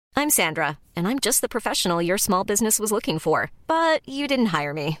I'm Sandra, and I'm just the professional your small business was looking for. But you didn't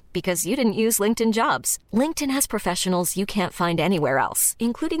hire me because you didn't use LinkedIn Jobs. LinkedIn has professionals you can't find anywhere else,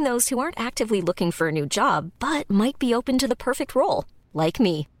 including those who aren't actively looking for a new job, but might be open to the perfect role, like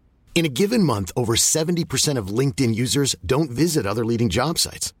me. In a given month, over 70% of LinkedIn users don't visit other leading job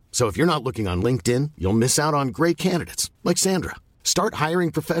sites. So if you're not looking on LinkedIn, you'll miss out on great candidates like Sandra. Start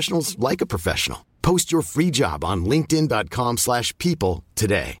hiring professionals like a professional. Post your free job on linkedin.com/people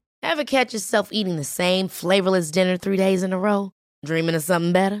today. Ever catch yourself eating the same flavorless dinner 3 days in a row? Dreaming of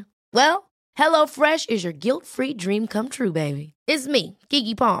something better? Well, HelloFresh is your guilt-free dream come true, baby. It's me,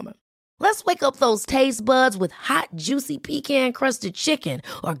 Keke Palmer. Let's wake up those taste buds with hot, juicy pecan-crusted chicken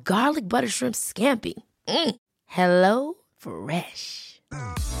or garlic butter shrimp scampi. Hello Fresh.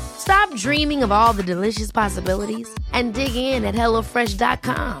 Stop dreaming of all the delicious possibilities and dig in at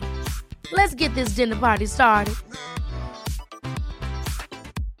HelloFresh.com. Let's get this dinner party started.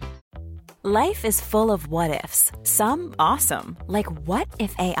 Life is full of what-ifs. Some awesome, like what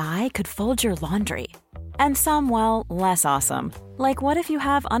if AI could fold your laundry? And some, well, less awesome, like what if you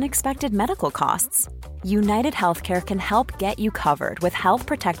have unexpected medical costs? United Healthcare can help get you covered with Health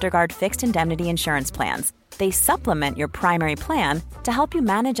Protector Guard fixed indemnity insurance plans. They supplement your primary plan to help you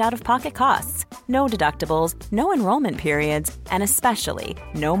manage out-of-pocket costs. No deductibles, no enrollment periods, and especially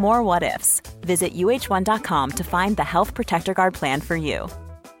no more what-ifs. Visit uh1.com to find the Health Protector Guard plan for you.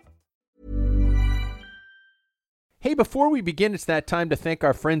 Hey, before we begin, it's that time to thank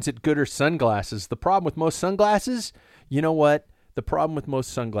our friends at Gooder Sunglasses. The problem with most sunglasses, you know what? The problem with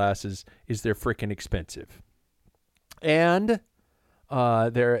most sunglasses is they're freaking expensive. And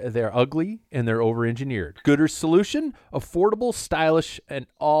they're ugly and they're over-engineered. Gooder's solution, affordable, stylish, and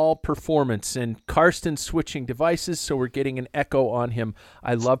all performance. And Karsten's switching devices, so we're getting an echo on him.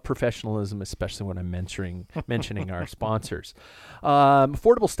 I love professionalism, especially when I'm mentioning our sponsors.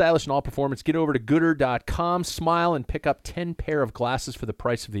 Affordable, stylish, and all performance. Get over to Gooder.com, smile, and pick up 10 pair of glasses for the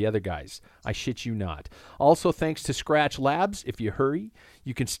price of the other guys. I shit you not. Also, thanks to Scratch Labs, if you hurry,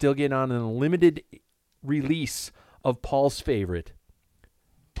 you can still get on an unlimited release of Paul's favorite,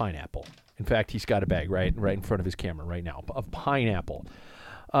 pineapple. In fact, he's got a bag right in front of his camera right now of pineapple.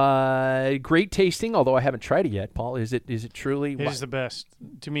 Great tasting, although I haven't tried it yet. Paul, is it truly? It is the best.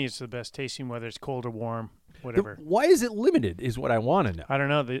 To me, it's the best tasting, whether it's cold or warm, whatever. Why is it limited is what I want to know. I don't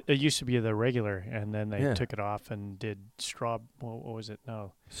know. It used to be the regular, and then they took it off and did what was it?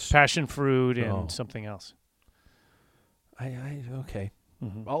 No, passion fruit and something else. Okay.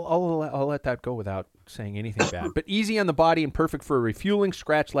 Mm-hmm. I'll let that go without saying anything bad. But easy on the body and perfect for refueling,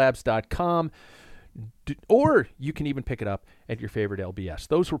 scratchlabs.com. Or you can even pick it up at your favorite LBS.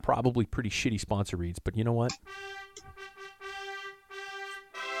 Those were probably pretty shitty sponsor reads, but you know what?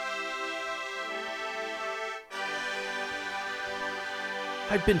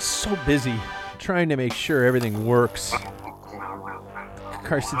 I've been so busy trying to make sure everything works.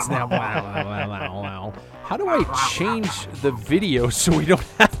 Carson's now, wow. How do I change the video so we don't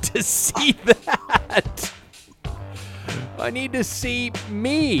have to see that? I need to see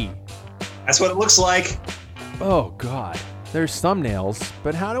me. That's what it looks like. Oh, God. There's thumbnails,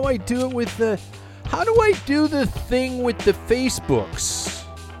 but how do I do it with the... How do I do the thing with the Facebooks?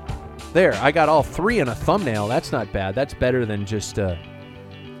 There, I got all three in a thumbnail. That's not bad. That's better than just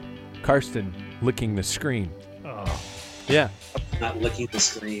Karsten licking the screen. Oh. Yeah. Not licking the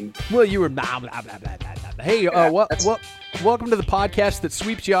screen. Well, you were blah, blah, blah, blah, blah, blah. Hey, welcome to the podcast that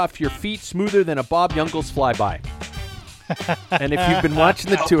sweeps you off your feet smoother than a Bob Youngles flyby. And if you've been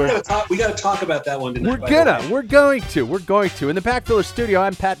watching the tour... We got to talk about that one tonight. We're going to. In the Pack Filler studio,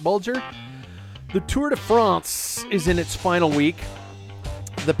 I'm Pat Bulger. The Tour de France is in its final week.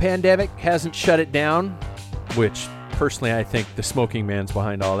 The pandemic hasn't shut it down, which, personally, I think the smoking man's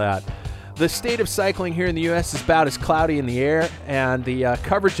behind all that. The state of cycling here in the U.S. is about as cloudy in the air, and the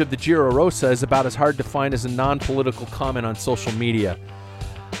coverage of the Giro Rosa is about as hard to find as a non-political comment on social media.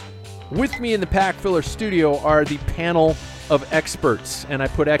 With me in the Pack Filler studio are the panel of experts, and I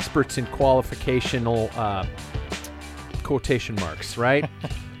put experts in qualificational quotation marks, right?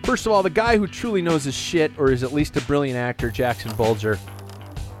 First of all, the guy who truly knows his shit, or is at least a brilliant actor, Jackson Bulger.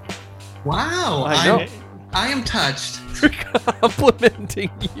 Wow, I know. I am touched. Complimenting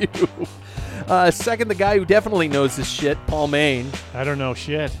you. Second, the guy who definitely knows his shit, Paul Main. I don't know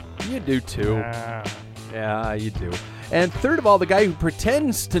shit. You do too. Yeah, you do. And third of all, the guy who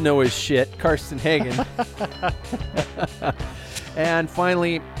pretends to know his shit, Karsten Hagen. And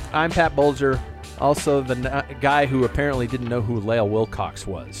finally, I'm Pat Bulger, also the guy who apparently didn't know who Lael Wilcox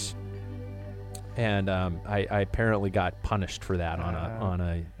was. And I apparently got punished for that on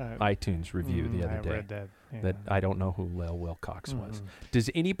a iTunes review the other day. I read that. that I don't know who Lael Wilcox was. Does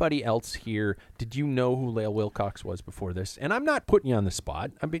anybody else here, did you know who Lael Wilcox was before this? And I'm not putting you on the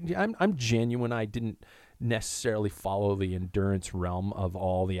spot. I mean, I'm genuine. I didn't necessarily follow the endurance realm of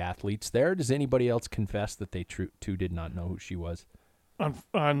all the athletes there. Does anybody else confess that they too did not know who she was? I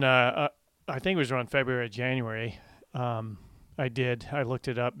think it was around February, January. I did. I looked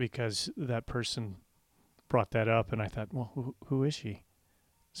it up because that person brought that up, and I thought, well, who is she?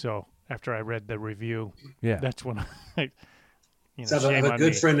 So after I read the review, that's when I, I have a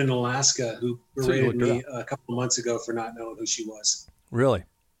good friend in Alaska who berated me a couple of months ago for not knowing who she was. Really?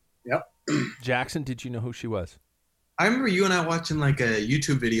 Yep. Jackson, did you know who she was? I remember you and I watching like a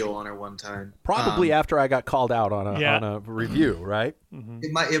YouTube video on her one time. Probably after I got called out on a review, right? Mm-hmm.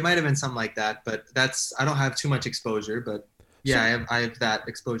 It might have been something like that, but I don't have too much exposure, but yeah, I have that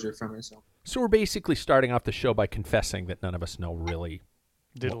exposure from her. So we're basically starting off the show by confessing that none of us know really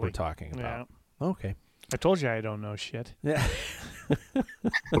what we're talking about. Yeah. Okay. I told you I don't know shit. Yeah.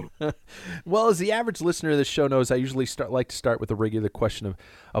 Well, as the average listener of this show knows, I usually like to start with the regular question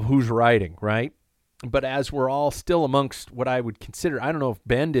of who's writing, right? But as we're all still amongst what I would consider, I don't know if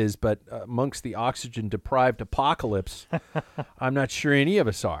Bend is, but amongst the oxygen-deprived apocalypse, I'm not sure any of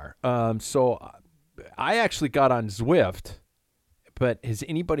us are. So I actually got on Zwift, but has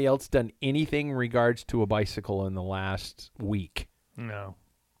anybody else done anything in regards to a bicycle in the last week? No.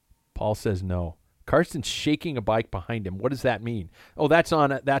 Paul says no. Carson's shaking a bike behind him. What does that mean? Oh, that's on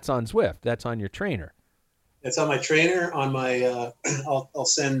Zwift. That's on your trainer. It's on my trainer. On my, I'll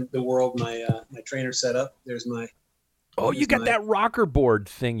send the world my my trainer setup. There's my. Oh, you got that rocker board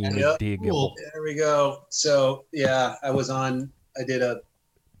thing you need to cool. There we go. So yeah, I did a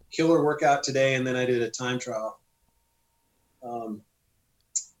killer workout today, and then I did a time trial.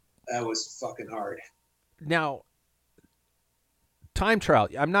 That was fucking hard. Now, time trial.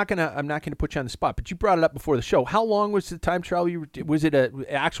 I'm not gonna put you on the spot, but you brought it up before the show. How long was the time trial? Was it an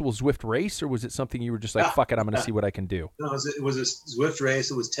actual Zwift race, or was it something you were just like, fuck it, I'm gonna see what I can do? No, it was a Zwift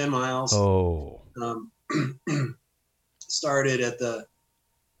race. It was 10 miles. Oh. Started at the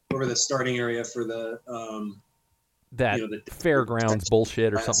starting area for the the fairgrounds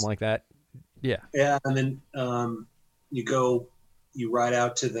bullshit or something like that. Yeah. Yeah, and then you ride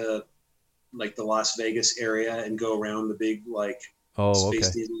out to the Las Vegas area and go around the big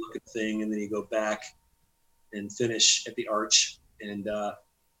space needle looking thing, and then you go back and finish at the arch. And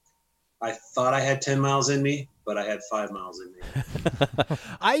I thought I had 10 miles in me, but I had 5 miles in me.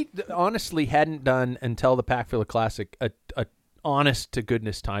 I honestly hadn't done until the Packville Classic a honest to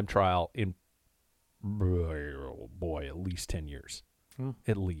goodness time trial in at least 10 years.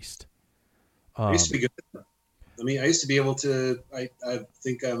 At least. I used to be good. I mean, I used to be able to. I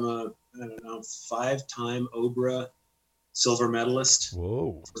think I'm a 5-time OBRA silver medalist.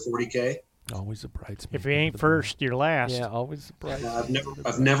 Whoa. For 40K. Always a bridesmaid. If you ain't first, you're last. Yeah, always a bridesmaid.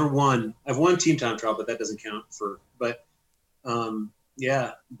 I've never won. I've won team time trial, but that doesn't count for. But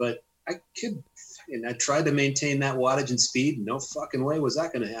but I could. And I tried to maintain that wattage and speed. No fucking way was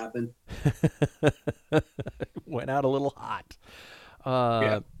that going to happen. Went out a little hot.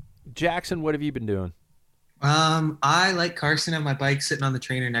 Jackson, what have you been doing? I, like Carson, have my bike sitting on the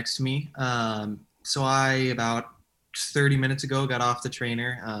trainer next to me. So I, about 30 minutes ago, got off the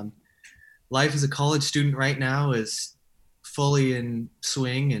trainer. Life as a college student right now is fully in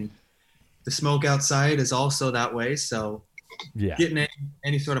swing, and the smoke outside is also that way. So getting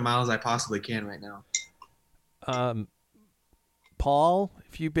any sort of miles I possibly can right now. Paul,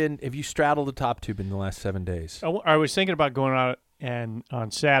 have you straddled the top tube in the last 7 days? I was thinking about going out. And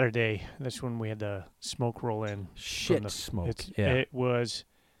on Saturday, that's when we had the smoke roll in. Smoke. It was,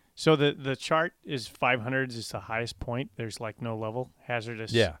 so the chart is 500s is the highest point. There's no level,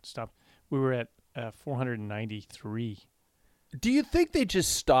 hazardous stuff. We were at 493. Do you think they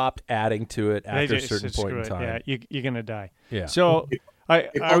just stopped adding to it after a certain point in time? Yeah, you're going to die. Yeah. So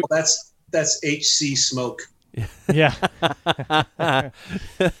that's HC smoke. Yeah.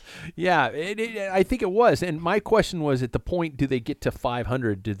 Yeah, I think it was. And my question was, at the point, do they get to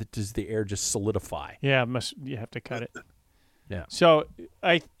 500? Does the air just solidify? Yeah, you have to cut it. Yeah. So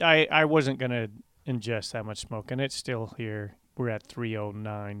I wasn't going to ingest that much smoke, and it's still here. We're at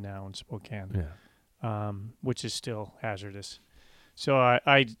 309 now in Spokane, which is still hazardous. So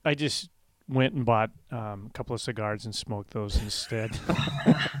I just went and bought a couple of cigars and smoked those instead.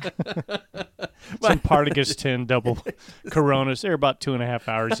 Some Partagas 10 double Coronas. They're about 2.5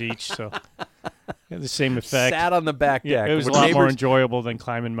 hours each, so the same effect. Sat on the back deck. It was a lot more enjoyable than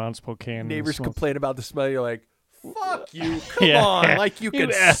climbing Mount Spokane. Neighbors complain about the smell. You're like, fuck you. Come on. Like you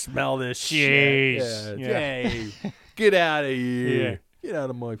can smell this shit. Yeah. Get out of here. Get out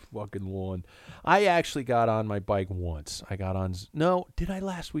of my fucking lawn. I actually got on my bike once. I got on. No, did I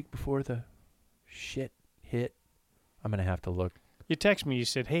last week before the shit hit? I'm going to have to look. You text me. You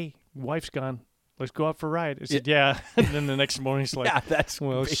said, hey, wife's gone. Let's go out for a ride. I said, yeah. And then the next morning, it's like, yeah, that's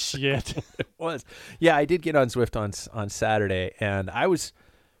well, shit. It was. Yeah, I did get on Zwift on Saturday, and I was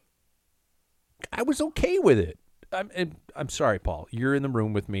okay with it. I'm sorry, Paul. You're in the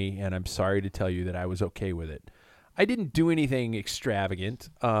room with me, and I'm sorry to tell you that I was okay with it. I didn't do anything extravagant.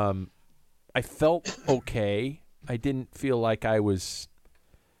 I felt okay. I didn't feel like I was,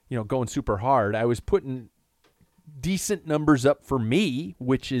 going super hard. I was putting decent numbers up for me,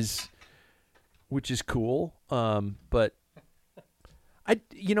 which is cool. But I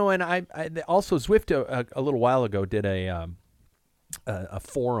also Zwift a little while ago did a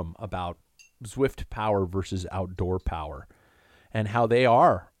forum about Zwift power versus outdoor power, and how they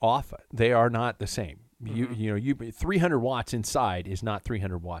are off. They are not the same. You 300 watts inside is not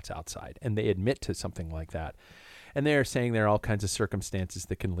 300 watts outside, and they admit to something like that. And they're saying there are all kinds of circumstances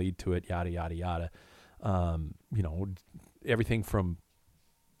that can lead to it, yada yada yada. Everything from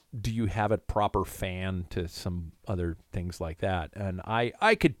do you have a proper fan to some other things like that. And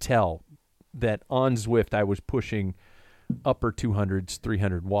I could tell that on Zwift I was pushing upper 200s,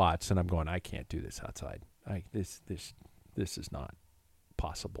 300 watts, and I'm going, I can't do this outside. This is not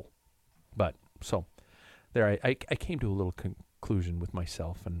possible. But so there, I came to a little conclusion with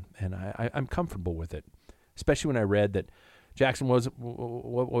myself, and I'm comfortable with it, especially when I read that Jackson what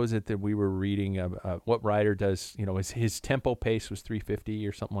was it that we were reading? What rider does, his tempo pace was 350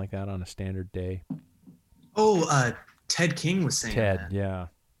 or something like that on a standard day. Oh, Ted King was saying that. Ted,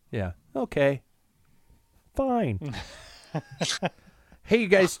 yeah. Okay, fine. Hey, you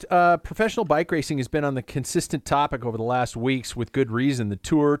guys, professional bike racing has been on the consistent topic over the last weeks with good reason. The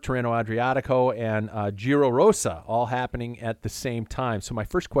Tour, Tirreno Adriatico, and Giro Rosa all happening at the same time. So my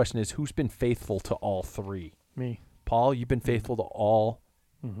first question is, who's been faithful to all three? Me. Paul, you've been faithful to all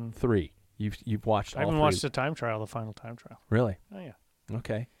three. You've watched all three. I haven't watched the final time trial. Really? Oh, yeah.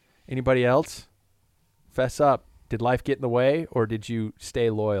 Okay. Anybody else? Fess up. Did life get in the way, or did you stay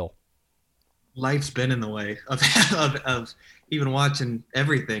loyal? Life's been in the way of even watching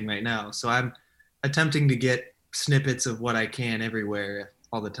everything right now. So I'm attempting to get snippets of what I can everywhere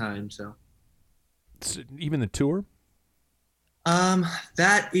all the time. So even the Tour?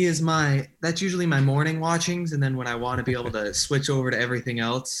 That's usually my morning watchings. And then when I want to be able to switch over to everything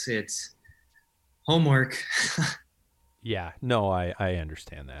else, it's homework. Yeah, no, I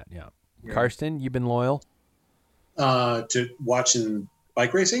understand that. Yeah. Karsten, you've been loyal? To watching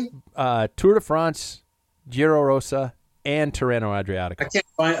bike racing? Tour de France, Giro Rosa, and Tirreno Adriatico.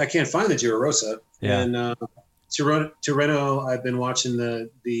 I can't find the Giro Rosa. Yeah. And Tirreno, I've been watching I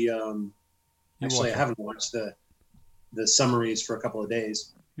haven't watched the summaries for a couple of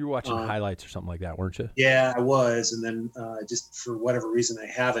days. You were watching highlights or something like that, weren't you? Yeah, I was. And then just for whatever reason, I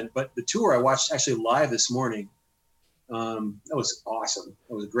haven't. But the Tour I watched actually live this morning. That was awesome.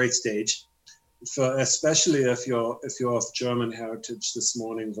 It was a great stage. Especially if you're of German heritage, this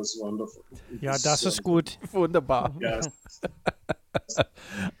morning was wonderful. Ja, das ist gut. Wunderbar. Yes.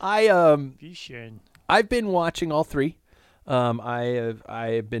 Wie schön. I've been watching all three. I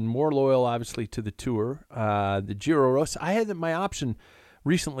have been more loyal, obviously, to the Tour. The Giro Rosa. I had my option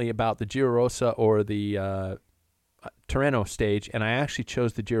recently about the Giro Rosa or the Tirreno stage, and I actually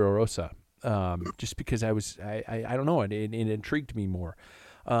chose the Giro Rosa just because I don't know, it intrigued me more.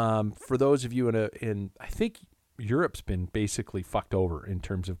 For those of you I think Europe's been basically fucked over in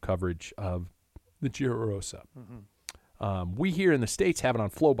terms of coverage of the Giro Rosa. Mm-hmm. We here in the States have it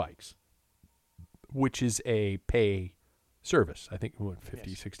on Flow Bikes, which is a pay service. I think,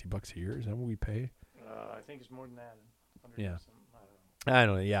 $50-$60 a year? Is that what we pay? I think it's more than that. Yeah. I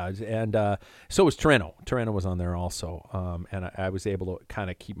don't know. Yeah. And so was Tirreno. Tirreno was on there also. And I was able to kind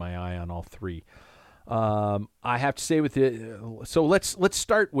of keep my eye on all three. I have to say so let's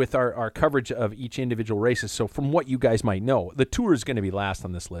start with our coverage of each individual races. So from what you guys might know, the Tour is going to be last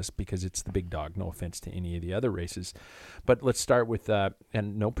on this list because it's the big dog. No offense to any of the other races, but let's start with,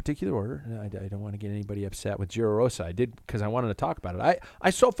 and no particular order. I don't want to get anybody upset with Giro Rosa. I did because I wanted to talk about it. I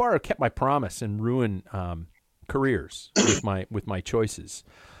so far have kept my promise and ruined careers with my choices.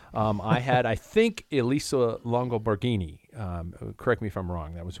 I had, I think, Elisa Longoborghini. Correct me if I'm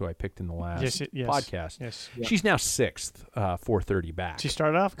wrong. That was who I picked in the last podcast. Yes. She's now 6th, 4:30 back. She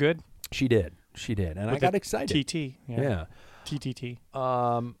started off good. She did. And I got excited. TT. Yeah. TTT.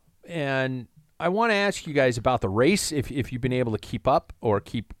 And I want to ask you guys about the race, if you've been able to keep up or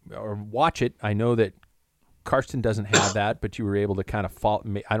watch it. I know that Karsten doesn't have that, but you were able to kind of follow.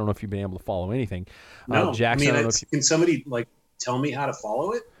 I don't know if you've been able to follow anything. No, Jackson, can somebody tell me how to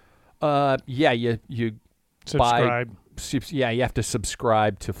follow it? Yeah, you subscribe. Yeah, you have to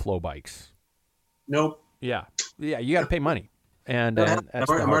subscribe to Flow Bikes. Nope. Yeah, you got to pay money, and I'm that's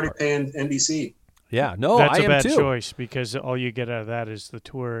the hard already part. paying NBC. Yeah, no, that's I a am bad too. choice because all you get out of that is the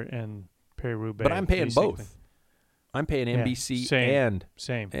tour and Paris-Roubaix. But I'm paying basically. both. I'm paying NBC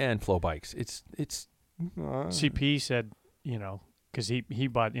same and Flow Bikes. It's CP said, because he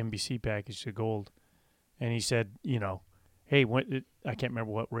bought NBC package to Gold, and he said, hey, I can't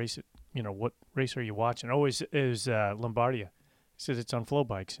remember what race what race are you watching? Oh, it was Lombardia. He said it's on Flow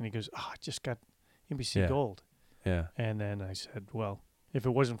Bikes, and he goes, I just got NBC Gold. Yeah. And then I said, well, if it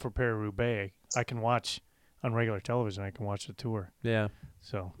wasn't for Paris-Roubaix, I can watch on regular television. I can watch the tour. Yeah.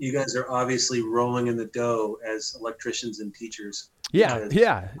 So you guys are obviously rolling in the dough as electricians and teachers. Yeah,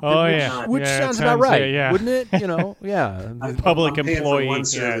 yeah. Oh, yeah. Which Yeah, sounds about right, yeah. wouldn't it? Yeah. Public I'm paying employee. for one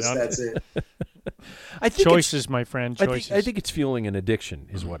service, that's it. I think choices, my friend. Choices. I think it's fueling an addiction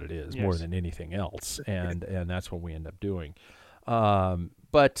is what it is more than anything else, and that's what we end up doing.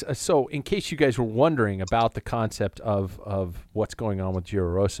 But so in case you guys were wondering about the concept of what's going on with Giro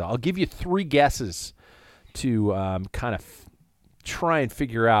Rosa, I'll give you 3 guesses to kind of try and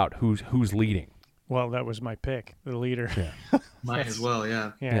figure out who's leading. Well, that was my pick, the leader. Yeah. Mine as well,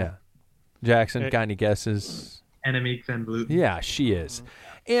 yeah. Yeah. Jackson, got any guesses? Annemiek van Vleuten. Yeah, she is.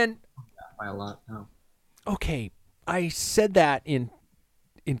 And by a lot, no. Okay, I said that in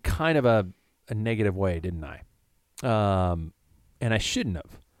kind of a negative way, didn't I? And I shouldn't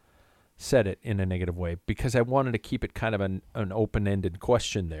have said it in a negative way because I wanted to keep it kind of an open-ended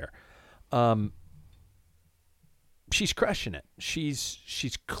question there. She's crushing it.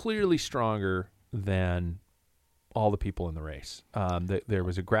 She's clearly stronger than all the people in the race. There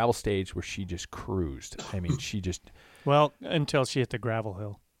was a gravel stage where she just cruised. I mean, she just... Well, until she hit the gravel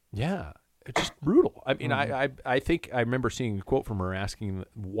hill. Yeah, it's just brutal. I mean, I think I remember seeing a quote from her asking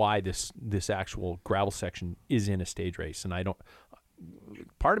why this actual gravel section is in a stage race, and I don't...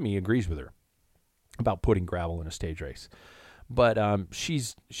 Part of me agrees with her about putting gravel in a stage race. But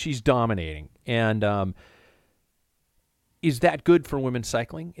she's dominating. And... is that good for women's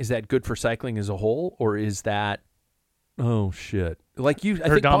cycling? Is that good for cycling as a whole? Or is that, oh, shit. Like you, I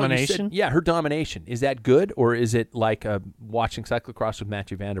think domination? Paul, you said, her domination. Is that good? Or is it like watching cyclocross with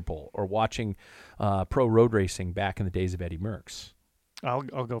Mathieu van der Poel or watching pro road racing back in the days of Eddie Merckx? I'll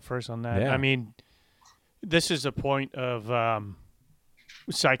go first on that. Yeah. I mean, this is a point of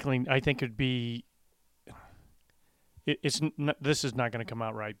cycling. I think it'd be, this is not going to come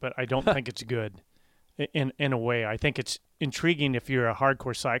out right, but I don't think it's good. In a way, I think it's intriguing if you're a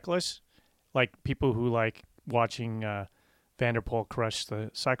hardcore cyclist, like people who like watching Van der Poel crush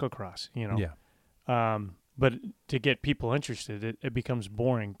the cyclocross, Yeah. But to get people interested, it becomes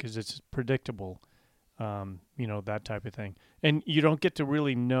boring because it's predictable, that type of thing. And you don't get to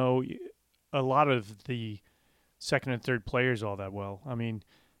really know a lot of the second and third players all that well. I mean,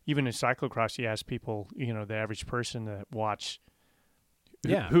 even in cyclocross, you ask people, the average person that watch.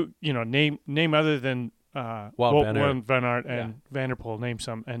 Yeah. Who name other than Wout van Aert and Van der Poel, name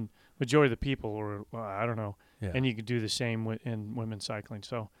some, and majority of the people were I don't know. Yeah. And you could do the same in women's cycling.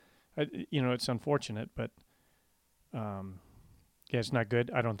 So, it's unfortunate, but it's not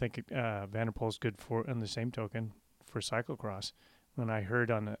good. I don't think Van der Poel's good for, on the same token, for cyclocross. When I heard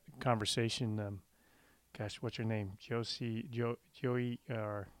on a conversation, what's her name? Joey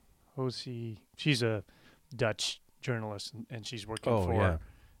or Josie? She's a Dutch journalist, and she's working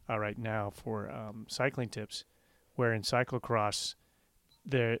right now for Cycling Tips, where in cyclocross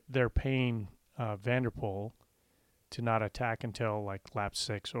they're paying Van der Poel to not attack until like lap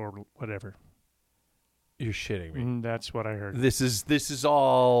 6 or whatever. You're shitting me. That's what I heard. This is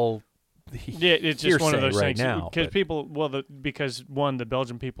all it's just one of those right things now, because because the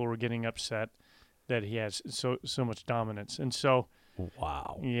Belgian people were getting upset that he has so much dominance, and so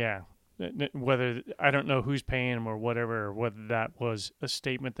wow. Yeah. Whether I don't know who's paying him or whatever, or whether that was a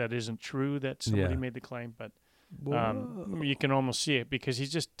statement that isn't true that somebody made the claim, but you can almost see it because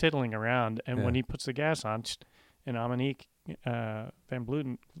he's just tiddling around, and when he puts the gas on, and Annemiek van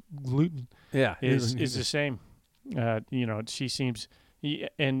Vleuten is the same. She seems,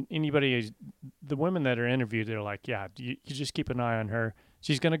 and anybody, the women that are interviewed, they're like, yeah, you just keep an eye on her.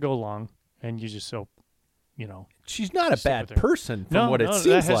 She's going to go long, and you just she's not a bad person from what it that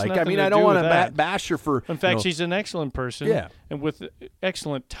seems has like. I nothing mean, to I don't do want with to that. bash her for. In fact, she's an excellent person. Yeah. And with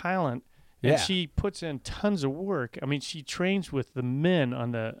excellent talent. And she puts in tons of work. I mean, she trains with the men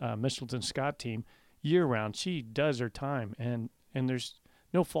on the Michelton Scott team year round. She does her time, and there's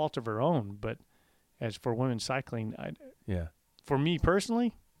no fault of her own. But as for women's cycling, for me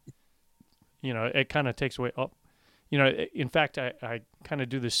personally, it kind of takes away. Oh, in fact, I kind of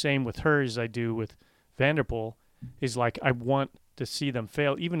do the same with her as I do with Vanderpool. Is like I want to see them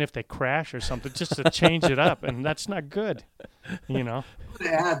fail, even if they crash or something, just to change it up, and that's not good. I'm going to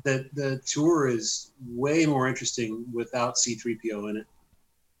add that the tour is way more interesting without C-3PO in it.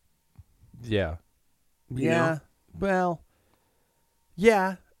 Yeah. You know? Well,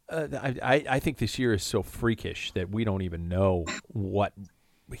 yeah. I think this year is so freakish that we don't even know what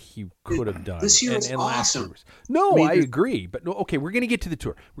he could have done. This year is awesome. I agree. But okay, we're going to get to the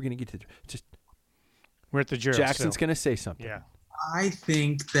tour. Just we're at the Giro. Jackson's going to say something. Yeah. I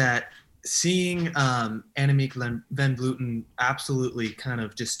think that seeing Annemiek van Vleuten absolutely kind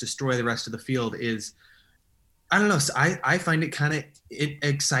of just destroy the rest of the field is, I don't know. So I find it kind of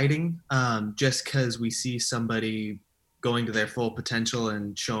exciting just because we see somebody going to their full potential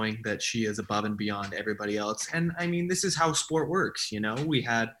and showing that she is above and beyond everybody else. And I mean, this is how sport works. We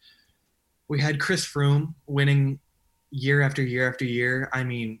had Chris Froome winning year after year after year. I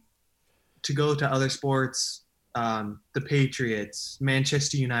mean, to go to other sports, the Patriots,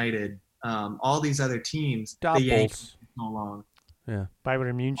 Manchester United, all these other teams, the Yankees so long. Yeah.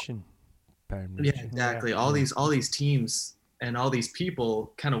 Bayern München. Yeah, exactly. Yeah. All these teams and all these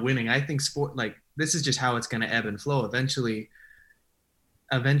people kind of winning. I think sport, like, this is just how it's going to ebb and flow. Eventually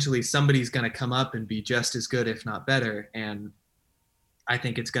somebody's going to come up and be just as good, if not better. And I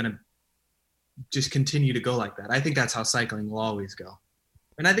think it's going to just continue to go like that. I think that's how cycling will always go.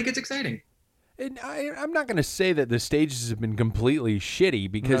 And I think it's exciting. And I'm not going to say that the stages have been completely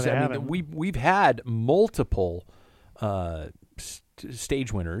shitty because we've had multiple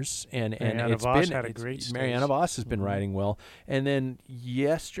stage winners and it's Vos been had a great stage. Marianne Vos has been riding well. And then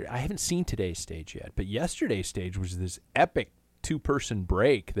yesterday, I haven't seen today's stage yet, but yesterday's stage was this epic 2-person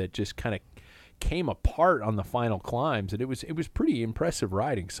break that just kind of came apart on the final climbs, and it was pretty impressive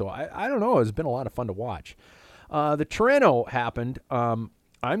riding. So I don't know, it's been a lot of fun to watch. The Tirreno happened.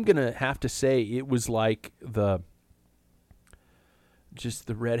 I'm going to have to say it was like the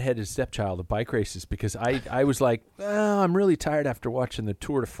redheaded stepchild of bike races because I was like, I'm really tired after watching the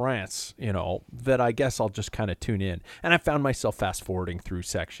Tour de France, that I guess I'll just kind of tune in. And I found myself fast-forwarding through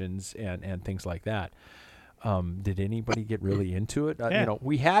sections and things like that. Did anybody get really into it? Yeah.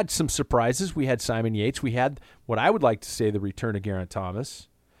 We had some surprises. We had Simon Yates. We had what I would like to say the return of Geraint Thomas.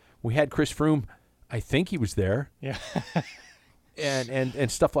 We had Chris Froome. I think he was there. Yeah.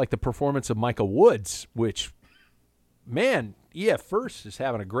 and stuff like the performance of Michael Woods, which, man, EF First is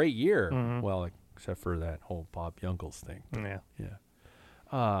having a great year. Mm-hmm. Well, except for that whole Bob Jungels thing.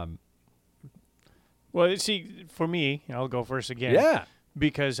 Yeah. Well, see, for me, I'll go first again. Yeah.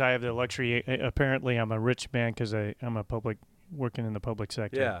 Because I have the luxury. Apparently, I'm a rich man because I'm working in the public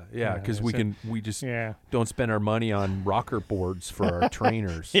sector. Yeah. Because we just don't spend our money on rocker boards for our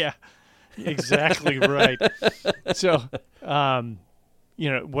trainers. Yeah. Exactly right. So,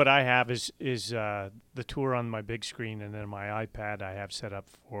 what I have is the tour on my big screen, and then my iPad I have set up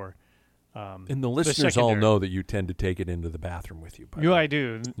for. And the listeners all know that you tend to take it into the bathroom with you. I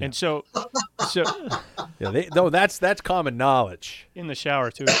do, yeah. And so that's common knowledge. In the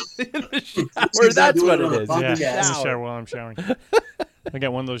shower too. In the shower, that's what it is. Yeah, in the shower while I'm showering. I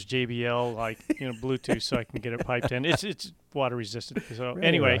got one of those JBL Bluetooth so I can get it piped in. It's water resistant. So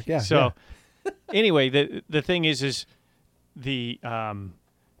anyway, the thing is the Tirreno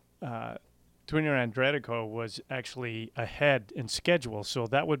Adriatico was actually ahead in schedule, so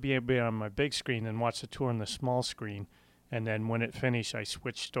that would be on my big screen and watch the tour on the small screen. And then when it finished, I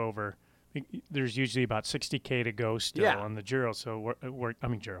switched over. There's usually about 60K to go still on the Giro, so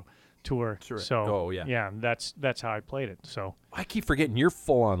Giro tour. Sure. So that's how I played it. So I keep forgetting you're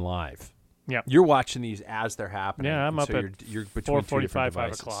full on live. Yeah, you're watching these as they're happening. Yeah, I'm up at you're between 4:45,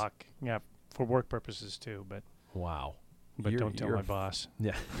 5 o'clock. Yeah, for work purposes too. But wow. But don't tell my boss.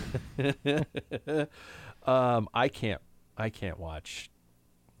 Yeah. I can't watch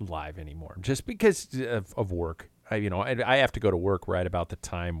live anymore just because of work. I have to go to work right about the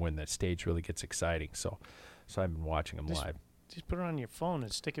time when the stage really gets exciting. So I've been watching them live. Just put it on your phone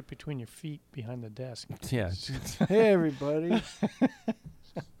and stick it between your feet behind the desk. Yeah. Hey everybody.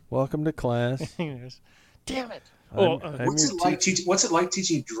 Welcome to class. Damn it. What's it like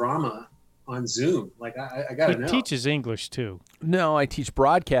teaching drama on Zoom? Like I gotta know. He teaches English too. No, I teach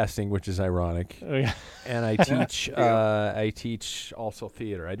broadcasting, which is ironic. Oh, yeah. And I teach I teach also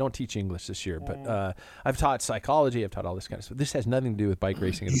theater. I don't teach English this year, but I've taught psychology. I've taught all this kind of stuff. This has nothing to do with bike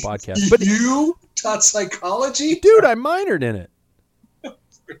racing and the podcast. But you taught psychology, dude? I minored in it.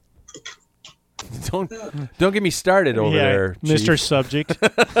 Don't get me started over there, Chief. Mr. Subject.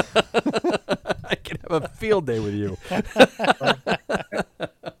 I can have a field day with you.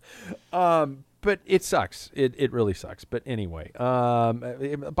 but it sucks. It really sucks. But anyway,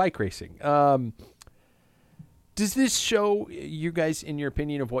 bike racing. Does this show you guys, in your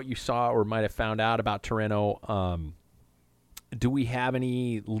opinion, of what you saw or might have found out about Tirreno? Do we have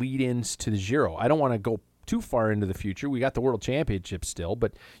any lead-ins to the Giro? I don't want to go too far into the future. We got the World Championship still,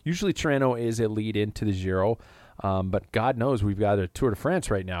 but usually Tirreno is a lead-in to the Giro. But God knows we've got a Tour de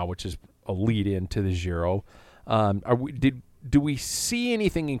France right now, which is a lead-in to the Giro. Do we see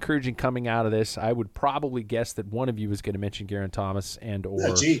anything encouraging coming out of this? I would probably guess that one of you is going to mention Geraint Thomas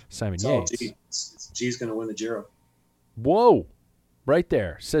or Simon Yates. G's going to win the Giro. Whoa. Right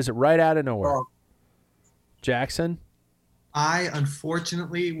there. Says it right out of nowhere. Jackson? I,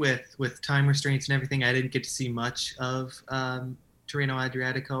 unfortunately, with time restraints and everything, I didn't get to see much of Tirreno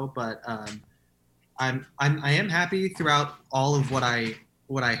Adriatico, but I am happy throughout all of what I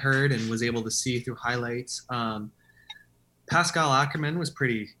heard and was able to see through highlights. Pascal Ackermann was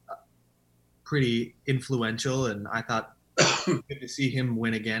pretty influential, and I thought good to see him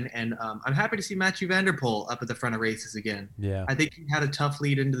win again. And I'm happy to see Mathieu van der Poel up at the front of races again. Yeah, I think he had a tough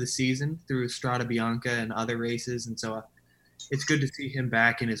lead into the season through Strada Bianca and other races, and so it's good to see him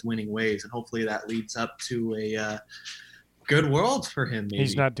back in his winning ways. And hopefully that leads up to a good Worlds for him. Maybe.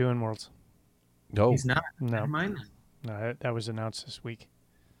 He's not doing Worlds. No, he's not. No, never mind. No, that was announced this week.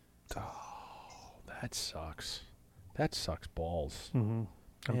 Oh, that sucks. That sucks balls. Mm-hmm.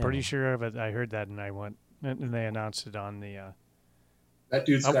 I'm pretty sure of it. I heard that, and I went, and they announced it on the. That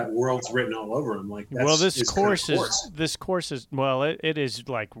dude's got Worlds written all over him. Like, that's this course is it is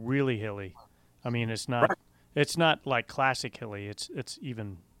like really hilly. I mean, it's not right. It's not like classic hilly. It's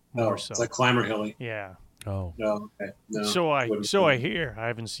even more so. It's like climber hilly. Yeah. Oh. No. Okay. No. So I hear. I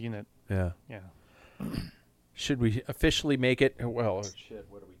haven't seen it. Yeah. Yeah. Should we officially make it? Well, shit.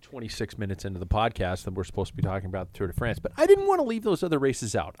 What are we? 26 minutes into the podcast, and we're supposed to be talking about the Tour de France. But I didn't want to leave those other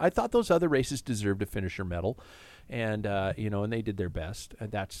races out. I thought those other races deserved a finisher medal, and and they did their best.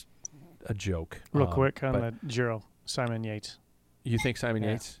 That's a joke. Real quick on the Giro, Simon Yates. You think Simon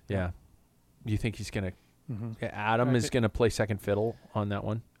Yates? Yeah. You think he's gonna? Mm-hmm. Adam is gonna play second fiddle on that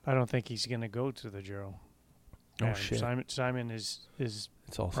one. I don't think he's gonna go to the Giro. Oh shit! Simon is it's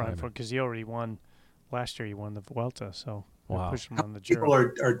all prime Simon because he already won last year. He won the Vuelta, so wow. push him on the Giro. People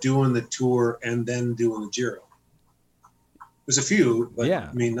are doing the Tour and then doing the Giro. There's a few, but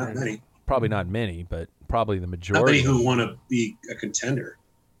I mean, not many. Probably not many, but probably the majority. Not many who want to be a contender.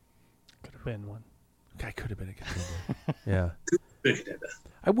 Could have been one. Guy could have been a contender. Yeah. Big contender.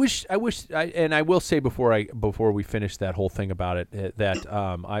 I wish, and I will say before we finish that whole thing about it that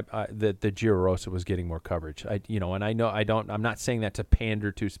that the Giro Rosa was getting more coverage. And I know I'm not saying that to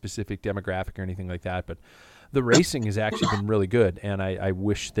pander to a specific demographic or anything like that, but the racing has actually been really good, and I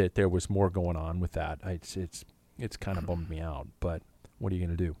wish that there was more going on with that. It's kind of bummed me out, but what are you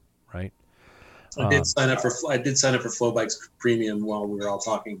going to do, right? I did sign up for Flow Bikes Premium while we were all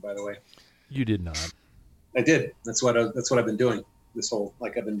talking. By the way, you did not. I did. That's what I've been doing. This whole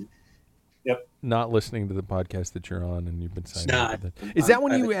not listening to the podcast that you're on, and you've been signing up with it. Is that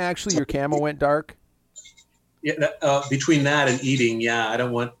when your camo went dark? Yeah, between that and eating, yeah, I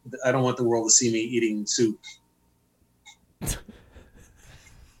don't want the world to see me eating soup.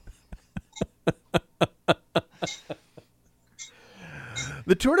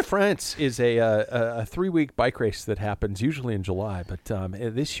 The Tour de France is a 3-week bike race that happens usually in July, but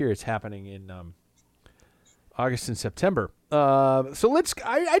this year it's happening in August and September. So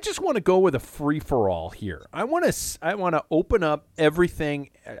I just want to go with a free-for-all here. I want to open up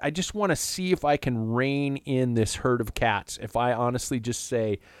everything. I just want to see if I can rein in this herd of cats. If I honestly just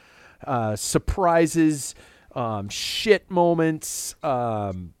say surprises, shit moments,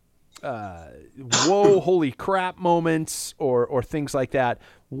 whoa, holy crap moments, or things like that.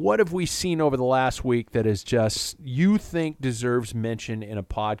 What have we seen over the last week that is just you think deserves mention in a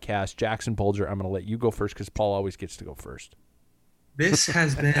podcast? Jackson Bolger, I'm going to let you go first because Paul always gets to go first. This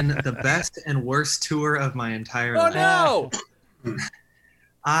has been the best and worst tour of my entire life. Oh no!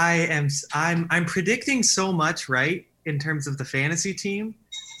 I'm predicting so much right in terms of the fantasy team.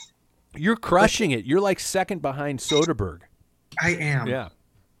 You're crushing it. You're like second behind Soderbergh. I am. Yeah.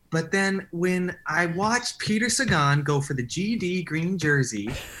 But then when I watched Peter Sagan go for the GD green jersey,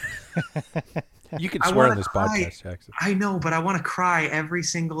 you can swear on this podcast, Jackson. I know, but I want to cry every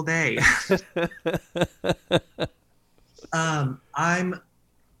single day. I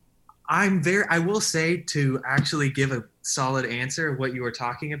will say, to actually give a solid answer of what you were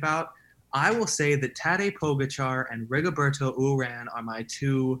talking about, I will say that Tadej Pogačar and Rigoberto Urán are my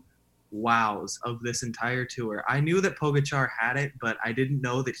two wows of this entire tour. I knew that Pogačar had it, but I didn't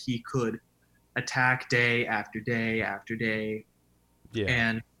know that he could attack day after day after day. Yeah.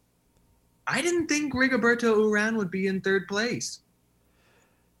 And I didn't think Rigoberto Urán would be in third place.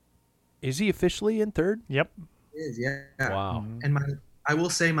 Is he officially in third? Yep. He is, yeah. Wow. And I will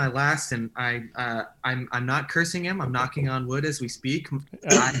say my last, and I'm not cursing him. I'm knocking on wood as we speak.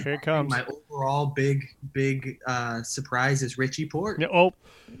 Here it comes. My overall big surprise is Richie Port. Oh,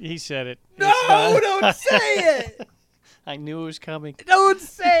 he said it. No, don't say it. I knew it was coming. Don't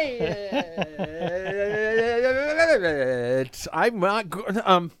say it. I'm not.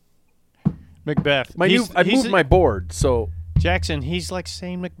 Macbeth. I moved my board, so Jackson. He's like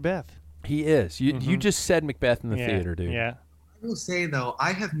saying Macbeth. he is. You just said Macbeth in the theater, dude. Yeah. I will say though,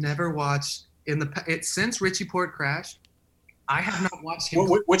 I have never watched since Richie Port crashed. I have not watched him.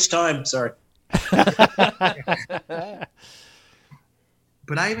 Which time? Sorry.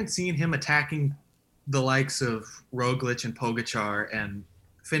 But I haven't seen him attacking the likes of Roglic and Pogačar and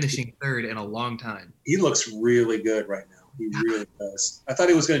finishing third in a long time. He looks really good right now. He really does. I thought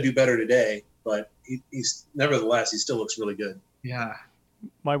he was going to do better today, but he's nevertheless, he still looks really good. Yeah.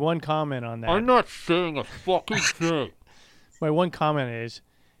 My one comment on that. I'm not saying a fucking thing. My one comment is,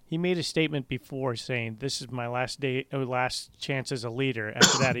 he made a statement before saying, "This is my last chance as a leader."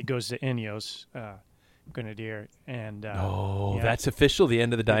 After that, he goes to Ineos, Grenadier, and that's official. The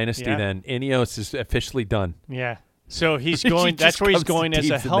end of the dynasty. Yeah. Then Ineos is officially done. Yeah. So he's going. That's where he's going as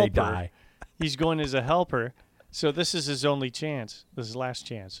a helper. Die. He's going as a helper. So this is his only chance. This is his last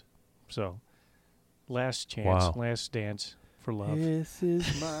chance. So, last chance, last dance for love. This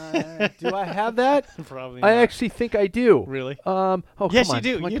is my. Do I have that? Probably. I not. actually think I do. Really? Oh, yes, come on.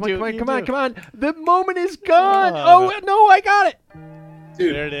 you do. Come on. The moment is gone. No, I got it.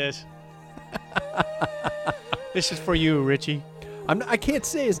 Dude. There it is. This is for you, Richie. I can't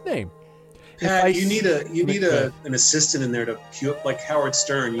say his name. Pat, you need an assistant in there to cue up, like Howard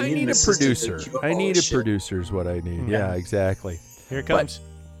Stern. You need a producer. I need a producer is what I need. Yeah, exactly. Here it comes.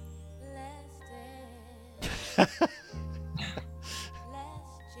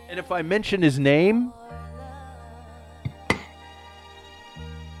 And if I mention his name,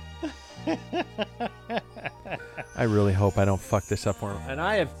 I really hope I don't fuck this up for him. And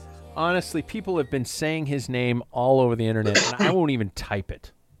I have, honestly, people have been saying his name all over the internet, and I won't even type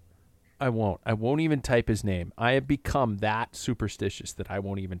it. I won't even type his name. I have become that superstitious that I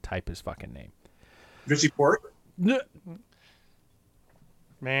won't even type his fucking name. Richie Port?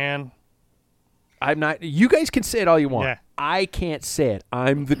 Man. I'm not. You guys can say it all you want. Yeah. I can't say it.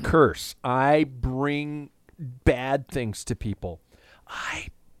 I'm the curse. I bring bad things to people. I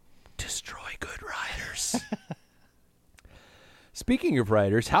destroy good riders. Speaking of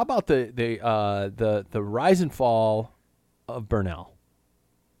riders, how about the rise and fall of Bernal?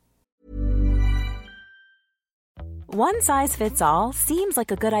 One size fits all seems like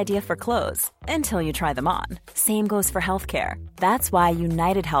a good idea for clothes until you try them on. Same goes for healthcare. That's why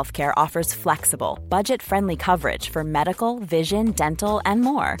United Healthcare offers flexible, budget-friendly coverage for medical, vision, dental, and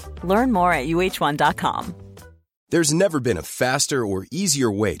more. Learn more at uh1.com. There's never been a faster or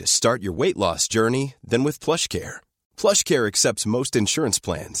easier way to start your weight loss journey than with PlushCare. PlushCare accepts most insurance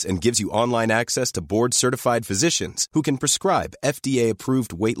plans and gives you online access to board-certified physicians who can prescribe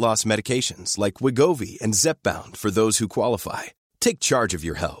FDA-approved weight loss medications like Wegovy and Zepbound for those who qualify. Take charge of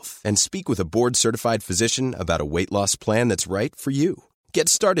your health and speak with a board-certified physician about a weight loss plan that's right for you. Get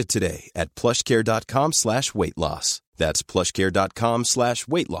started today at plushcare.com/weight loss. That's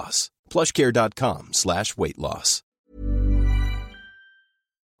plushcare.com/weight loss. plushcare.com/weight loss.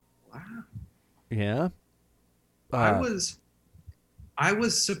 Wow. Yeah. I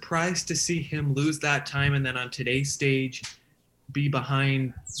was surprised to see him lose that time and then on today's stage be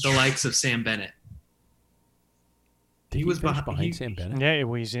behind the likes of Sam Bennett. He was behind Sam Bennett. Yeah,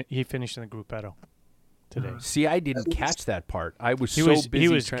 he finished in the Gruppetto today. See, I didn't catch that part. I was He so was busy he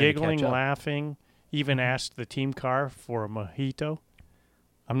was trying giggling, to catch up. laughing. Even asked the team car for a mojito.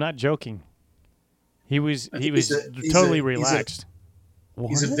 I'm not joking. He was totally relaxed.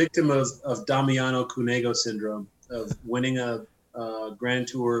 He's a victim of Damiano Cunego syndrome, of winning a Grand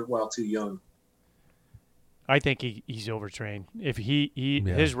Tour while too young. I think he's overtrained. If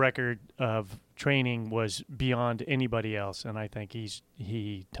his record of training was beyond anybody else, and I think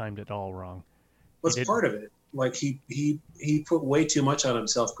he timed it all wrong. What's part of it? Like he put way too much on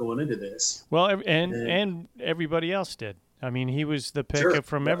himself going into this. Well, and everybody else did. I mean, he was the pick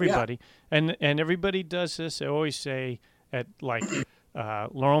from everybody, and everybody does this. They always say at like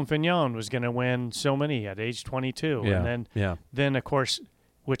Laurent Fignon was going to win so many at age 22, and then of course,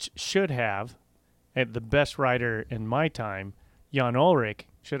 which should have, at the best rider in my time, Jan Ullrich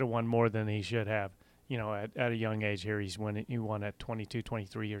should have won more than he should have. At a young age here, he won at 22,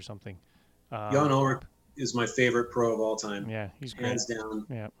 23 or something. Jan Ullrich is my favorite pro of all time. Yeah, he's great. Hands down.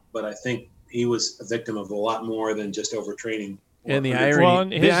 Yeah. But I think he was a victim of a lot more than just overtraining. And the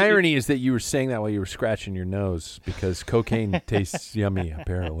irony is that you were saying that while you were scratching your nose because cocaine tastes yummy,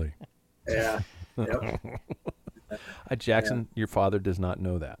 apparently. Yeah. Yep. Jackson, your father does not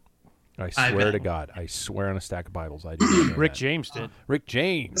know that. I swear to God. I swear on a stack of Bibles. I didn't know Rick that. James did. Rick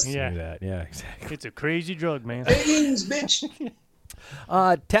James Yeah. knew that. Yeah, exactly. It's a crazy drug, man. James, bitch.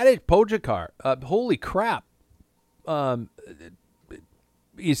 Tadej Pogačar, holy crap.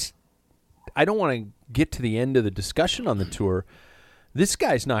 I don't want to get to the end of the discussion on the tour. This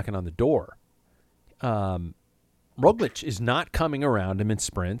guy's knocking on the door. Roglic is not coming around him in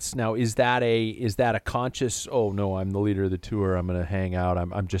sprints. Now, is that a conscious, oh, no, I'm the leader of the tour, I'm going to hang out,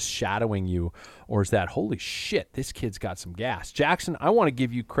 I'm just shadowing you, or is that, holy shit, this kid's got some gas? Jackson, I want to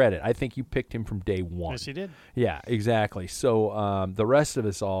give you credit. I think you picked him from day one. Yes, he did. Yeah, exactly. So the rest of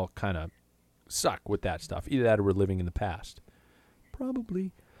us all kind of suck with that stuff. Either that or we're living in the past.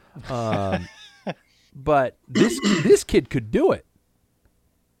 Probably. But this kid could do it.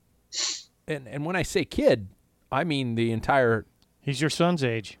 And when I say kid, I mean the entire... He's your son's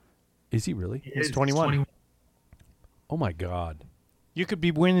age. Is he really? He's 21. Oh, my God. You could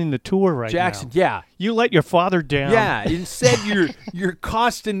be winning the tour right Jackson, now. yeah. You let your father down. Yeah, instead you're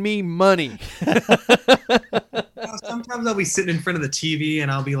costing me money. Sometimes I'll be sitting in front of the TV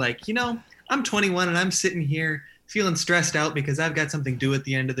and I'll be like, I'm 21 and I'm sitting here feeling stressed out because I've got something due at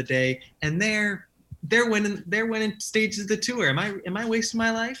the end of the day, and they're winning stages of the tour. Am I wasting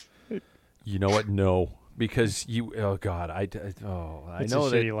my life? You know what? No. Because oh God, I know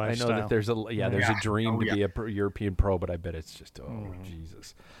that there's a dream to be a European pro, but I bet it's just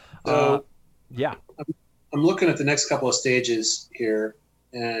Jesus. Yeah. I'm looking at the next couple of stages here,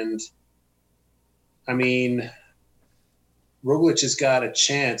 and I mean, Roglic has got a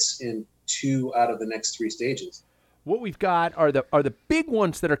chance in 2 out of the next 3 stages. What we've got are the big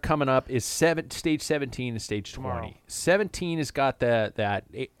ones that are coming up is stage 17 and stage 20. Tomorrow. 17 has got that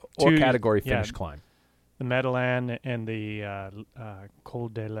category finish climb. The Medellin and the Col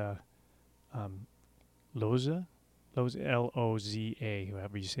de la Loza, L-O-Z-A,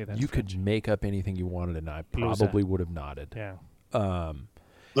 however you say that. You could make up anything you wanted, and I probably would have nodded. Yeah.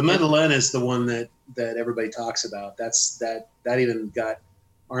 The Medellin is the one that everybody talks about. That even got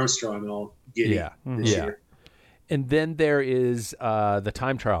Armstrong all giddy this year. And then there is the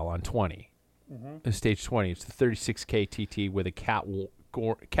time trial on 20, stage 20. It's the 36K TT with a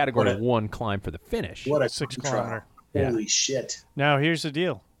Category 1 climb for the finish. What a 6 kilometer. Holy shit. Now, here's the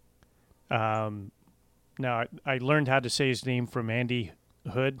deal. Now, I learned how to say his name from Andy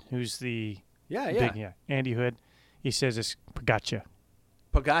Hood, who's the Andy Hood. He says it's Pogačar.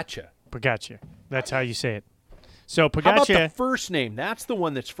 Pogačar. That's how you say it. So Pogačar. How about the first name? That's the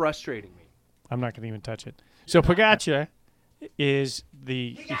one that's frustrating me. I'm not going to even touch it. So Pogačar is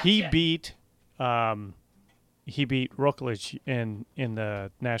he beat Roglic in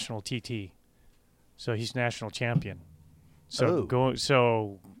the national TT, so he's national champion.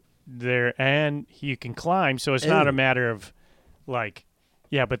 So and you can climb. So it's not a matter of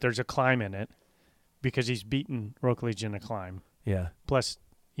but there's a climb in it because he's beaten Roglic in a climb. Yeah. Plus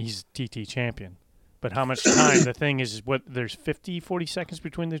he's TT champion. But how much time? The thing is there's 40 seconds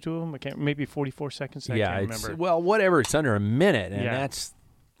between the two of them. Maybe 44 seconds. I can't remember. Well, whatever. It's under a minute, and that's.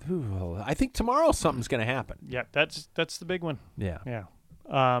 I think tomorrow something's going to happen. Yeah, that's the big one. Yeah, yeah.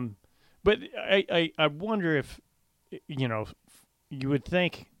 But I wonder if you would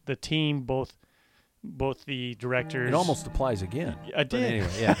think the team, both the directors. It almost applies again. I did.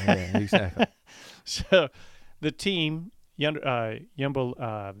 Anyway, yeah, exactly. So the team,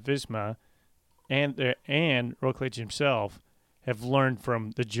 Jumbo Visma, and Roglic himself have learned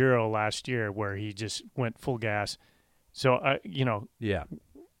from the Giro last year where he just went full gas. So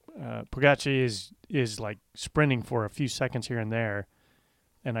Pogačar is like sprinting for a few seconds here and there.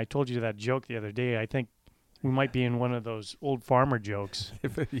 And I told you that joke the other day. I think we might be in one of those old farmer jokes.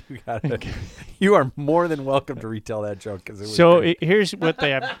 You are more than welcome to retell that joke. Here's what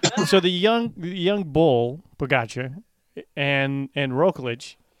they have. So the young bull, Pogačar, and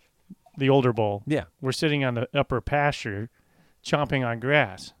Roglic, the older bull, were sitting on the upper pasture chomping on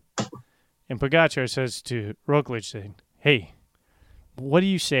grass. And Pogačar says to Roglic, saying, hey, what do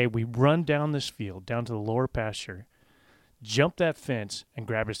you say we run down this field, down to the lower pasture, jump that fence, and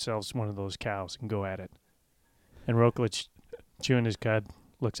grab ourselves one of those cows and go at it? And Roglic, chewing his cud,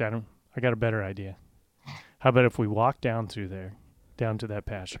 looks at him. I got a better idea. How about if we walk down through there, down to that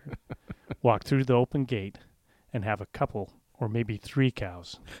pasture, walk through the open gate, and have a couple or maybe 3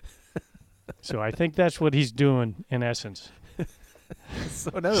 cows? So I think that's what he's doing in essence.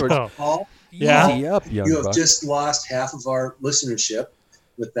 So in other words, Paul, easy up, young you have buck. just lost half of our listenership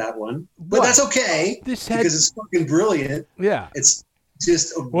with that one, but that's okay because it's fucking brilliant. Yeah, it's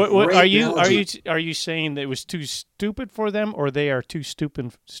just a What great are you analogy. are you saying that it was too stupid for them, or they are too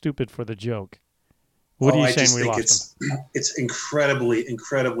stupid for the joke? What are you saying? We lost them. It's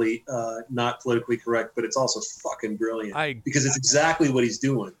incredibly not politically correct, but it's also fucking brilliant because it's exactly what he's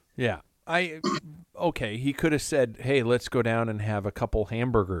doing. Yeah, okay. He could have said, "Hey, let's go down and have a couple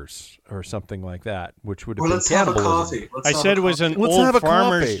hamburgers or something like that," which would have been let's have a cannibalism. coffee. I said it was an old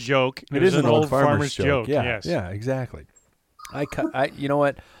farmer's joke. It is an old farmer's joke. Yeah, yes. yeah, exactly. You know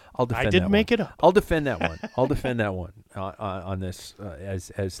what? I'll defend. I didn't that make one. it up. I'll defend that one. I'll defend that one on this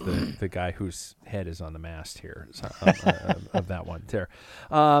as the guy whose head is on the mast here of that one there.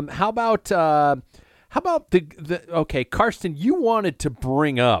 How about the okay, Karsten? You wanted to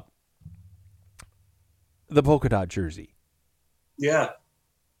bring up the polka dot jersey. Yeah.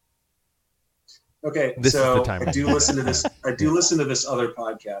 Okay, this is the time I do listen to this. I do listen to this other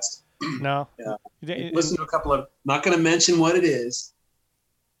podcast. No. Yeah. Listen to a couple of. Not going to mention what it is,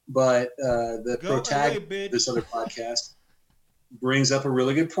 but the protagonist of this other podcast brings up a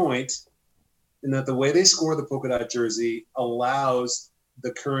really good point, in that the way they score the polka dot jersey allows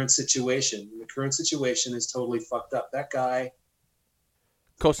the current situation. The current situation is totally fucked up. That guy.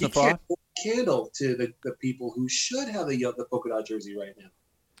 He can't hold a candle to the people who should have the polka dot jersey right now.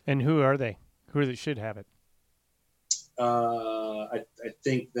 And who are they? Who should have it? I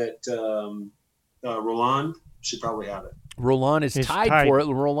think that Roland should probably have it. Roland is tied for it.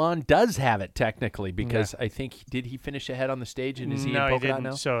 Roland does have it technically because I think did he finish ahead on the stage and is he in polka dot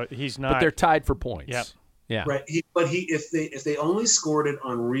now? So he's not. But they're tied for points. Yep. Yeah. Right. If they only scored it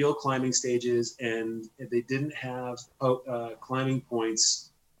on real climbing stages and if they didn't have climbing points,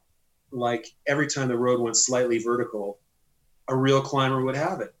 like every time the road went slightly vertical, a real climber would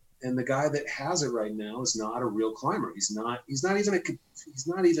have it. And the guy that has it right now is not a real climber. He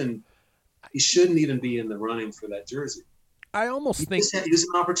shouldn't even be in the running for that jersey. I almost think he's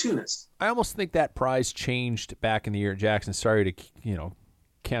an opportunist. I almost think that prize changed back in the year. Jackson, sorry to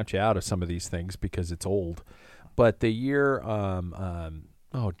count you out of some of these things because it's old, but the year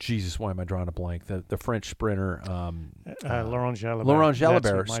oh Jesus, why am I drawing a blank? The French sprinter Laurent Jalabert. Laurent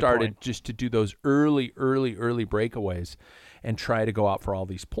Jalabert started just to do those early breakaways and try to go out for all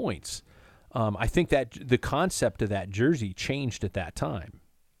these points. I think that the concept of that jersey changed at that time.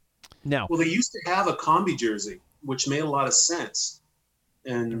 Now, well, they used to have a combi jersey, which made a lot of sense.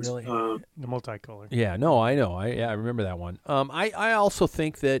 And really? The multicolor. Yeah, no, I know. I remember that one. I also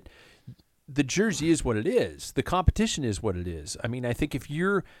think that the jersey is what it is. The competition is what it is. I mean, I think if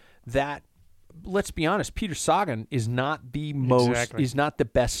you're that, let's be honest, Peter Sagan is not the he's not the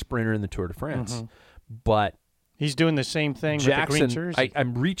best sprinter in the Tour de France, but he's doing the same thing Jackson, with the green jersey.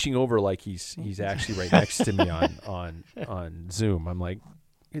 I'm reaching over like he's actually right next to me on Zoom. I'm like,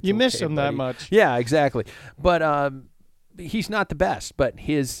 you miss him buddy. that much. Yeah, exactly. But he's not the best, but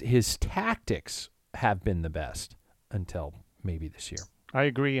his tactics have been the best until maybe this year. I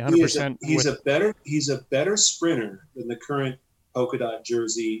agree 100%. He's a better sprinter than the current polka dot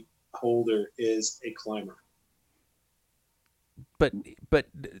jersey holder is a climber. But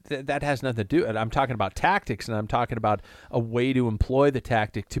that has nothing to do with it. I'm talking about tactics, and I'm talking about a way to employ the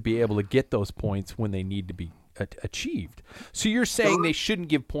tactic to be able to get those points when they need to be achieved. So you're saying they shouldn't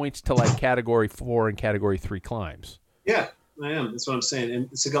give points to like Category 4 and Category 3 climbs? Yeah, I am. That's what I'm saying. And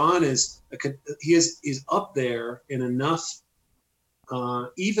Sagan is up there in enough,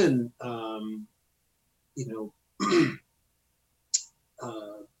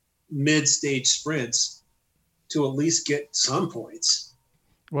 mid-stage sprints to at least get some points.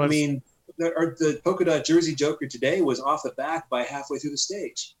 I mean, the polka dot jersey joker today was off the back by halfway through the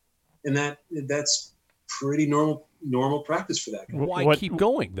stage, and that's pretty normal practice for that guy. Why keep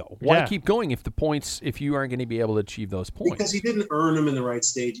going though? Why keep going if you aren't going to be able to achieve those points? Because he didn't earn them in the right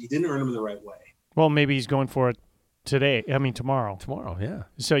stage. He didn't earn them in the right way. Well, maybe he's going for it today. I mean tomorrow. Tomorrow, yeah.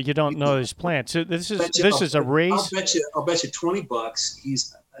 So you don't know his plan. So this is a race. I'll bet you $20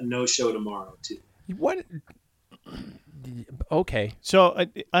 he's a no-show tomorrow too. What? Okay. So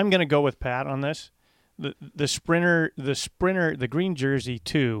I'm going to go with Pat on this. The sprinter, the green jersey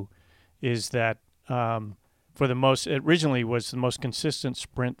too, is that originally was the most consistent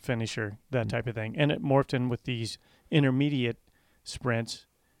sprint finisher, that type of thing, and it morphed in with these intermediate sprints.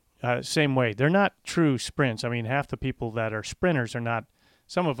 Same way, they're not true sprints. I mean, half the people that are sprinters are not.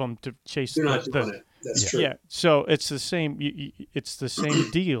 Some of them to chase. They're not doing it. That's true. Yeah. So it's the same. It's the same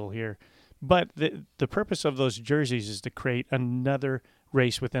deal here. But the purpose of those jerseys is to create another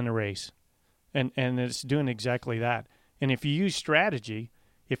race within a race, and it's doing exactly that. And if you use strategy,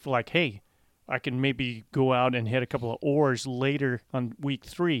 if like, hey, I can maybe go out and hit a couple of oars later on week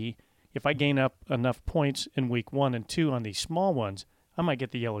 3. If I gain up enough points in week 1 and 2 on these small ones, I might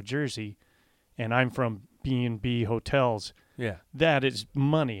get the yellow jersey, and I'm from B&B Hotels. Yeah. That is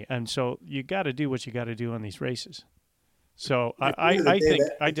money. And so you got to do what you got to do on these races. So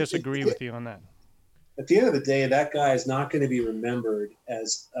I disagree with you on that. At the end of the day, that guy is not going to be remembered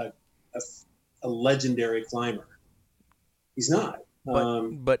as a legitimary climber. He's not.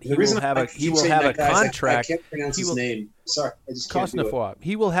 But he will have a contract. I can't pronounce his name. Sorry, I just can't do it.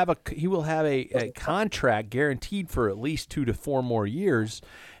 He will have a contract guaranteed for at least 2 to 4 more years,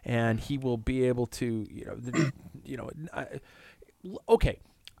 and he will be able to, okay.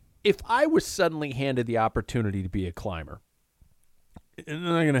 If I was suddenly handed the opportunity to be a climber, it's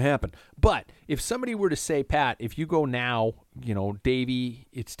not going to happen. But if somebody were to say, Pat, if you go now, Davey,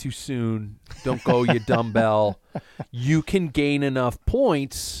 it's too soon. Don't go, you dumbbell. You can gain enough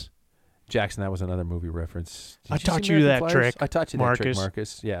points. Jackson, that was another movie reference. I taught you that trick. I taught you that trick,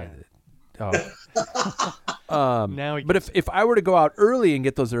 Marcus. Yeah. Now, but if I were to go out early and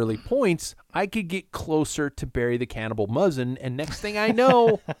get those early points, I could get closer to Barry the Cannibal Muzzin. And next thing I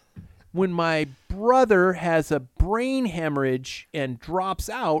know, when my brother has a brain hemorrhage and drops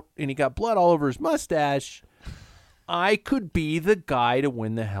out and he got blood all over his mustache, I could be the guy to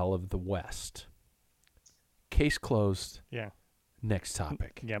win the Hell of the West. Case closed. Yeah. Next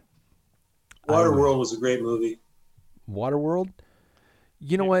topic. Yep. Waterworld was a great movie. Waterworld?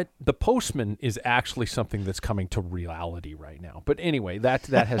 You know what? The Postman is actually something that's coming to reality right now. But anyway, that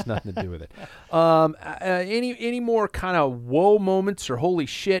has nothing to do with it. Any more kind of whoa moments or holy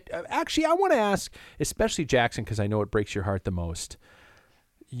shit? Actually, I want to ask, especially Jackson, because I know it breaks your heart the most,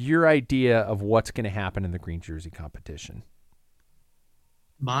 your idea of what's going to happen in the green jersey competition.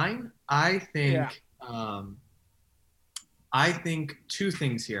 Mine? I think I think 2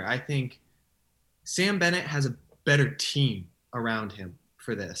 things here. I think Sam Bennett has a better team around him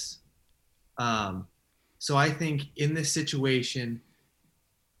for this. So I think in this situation,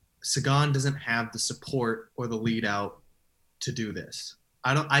 Sagan doesn't have the support or the lead out to do this.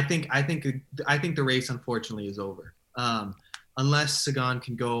 I think the race unfortunately is over. Unless Sagan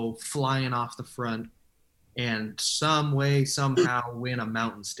can go flying off the front and some way, somehow win a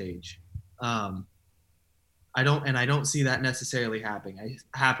mountain stage. I don't see that necessarily happening.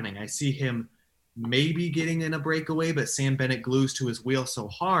 I see him maybe getting in a breakaway, but Sam Bennett glues to his wheel so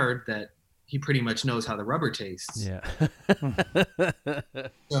hard that he pretty much knows how the rubber tastes. Yeah.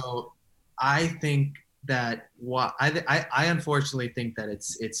 So I think that I unfortunately think that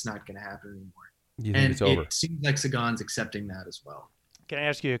it's not going to happen anymore. You think it's over? It seems like Sagan's accepting that as well. Can I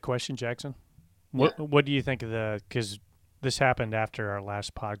ask you a question, Jackson? What do you think of because this happened after our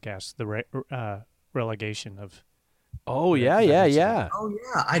last podcast, the relegation of. Oh yeah. Oh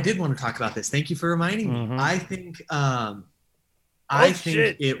yeah, I did want to talk about this. Thank you for reminding me. Mm-hmm. I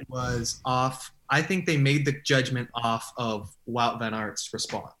think it was off. I think they made the judgment off of Wout van Aert's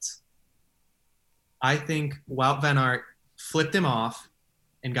response. I think Wout van Aert flipped him off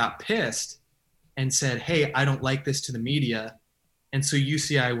and got pissed and said, "Hey, I don't like this to the media." And so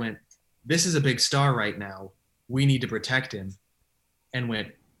UCI went, "This is a big star right now. We need to protect him." And went,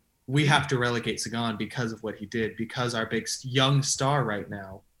 "We have to relegate Sagan because of what he did, because our big young star right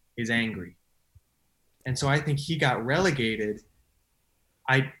now is angry." And so I think he got relegated.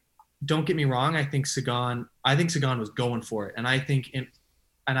 Don't get me wrong. I think Sagan was going for it. And I think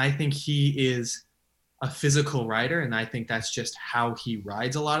he is a physical rider. And I think that's just how he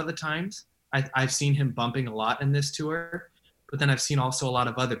rides a lot of the times. I've seen him bumping a lot in this tour, but then I've seen also a lot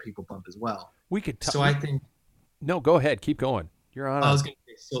of other people bump as well. No, go ahead. Keep going. You're on. I was going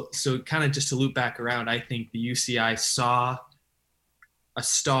to say, so kind of just to loop back around, I think the UCI saw a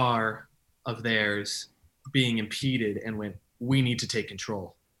star of theirs being impeded and went, "We need to take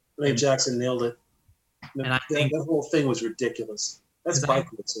control." I think Jackson nailed it. And I think that whole thing was ridiculous. That's bike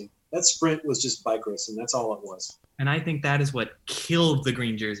racing. That sprint was just bike racing. That's all it was. And I think that is what killed the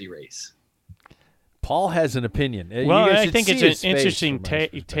green jersey race. Paul has an opinion. Well, I think it's an interesting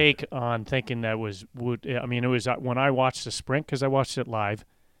take on thinking that was it was when I watched the sprint, because I watched it live.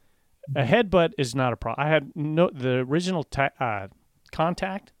 A headbutt is not a problem. The original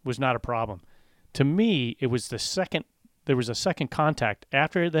contact was not a problem. To me, it was there was a second contact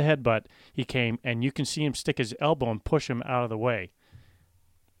after the headbutt. He came, and you can see him stick his elbow and push him out of the way.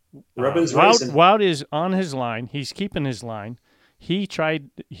 Wout is on his line. He's keeping his line. He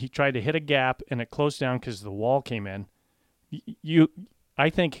tried to hit a gap, and it closed down because the wall came in. I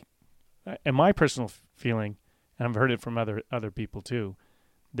think, in my personal feeling, and I've heard it from other people too,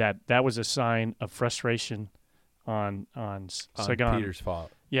 that was a sign of frustration on Sagan. Peter's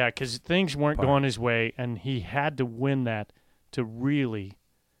fault. Yeah, because things weren't going his way, and he had to win that to really,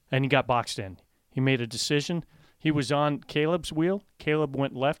 and he got boxed in. He made a decision. He was on Caleb's wheel. Caleb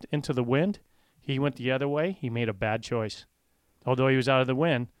went left into the wind. He went the other way. He made a bad choice. Although he was out of the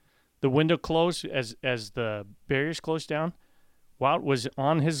wind, the window closed as the barriers closed down. Wout was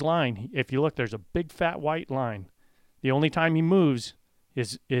on his line. If you look, there's a big fat white line. The only time he moves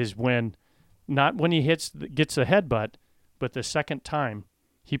is when, not when he gets the headbutt, but the second time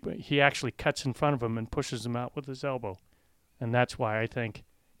he actually cuts in front of him and pushes him out with his elbow, and that's why I think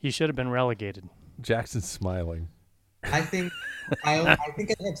he should have been relegated. Jackson's smiling. I think I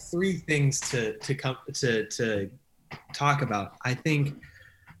have three things to talk about. I think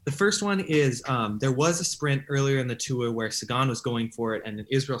the first one is there was a sprint earlier in the tour where Sagan was going for it, and an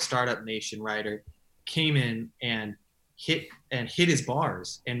Israel Startup Nation rider came in and hit his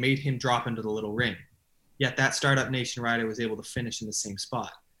bars and made him drop into the little ring. Yet that Startup Nation rider was able to finish in the same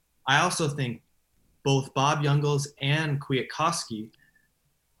spot. I also think both Bob Jungels and Kwiatkowski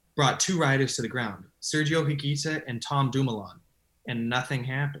brought two riders to the ground, Sergio Higuita and Tom Dumoulin, and nothing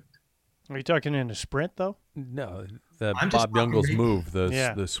happened. Are you talking in a sprint, though? No, the Bob Jungels move,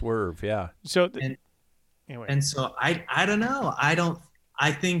 the swerve, yeah. So anyway, and so I don't know.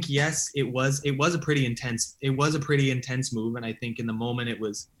 I think yes, it was a pretty intense move, and I think in the moment it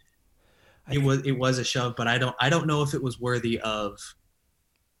was a shove, but I don't know if it was worthy of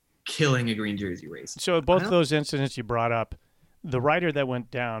killing a green jersey race. So both those incidents you brought up, the rider that went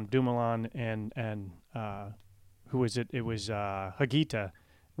down, Dumoulin and who was it? It was Higuita,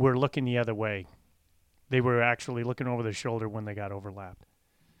 were looking the other way. They were actually looking over their shoulder when they got overlapped.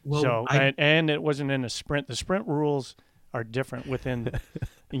 Well, and it wasn't in a sprint. The sprint rules are different within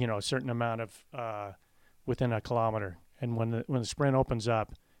a certain amount of within a kilometer. And when the sprint opens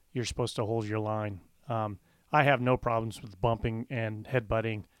up, you're supposed to hold your line. I have no problems with bumping and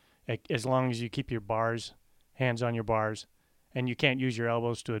headbutting as long as you keep your hands on your bars, and you can't use your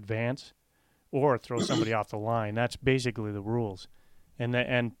elbows to advance or throw somebody off the line. That's basically the rules.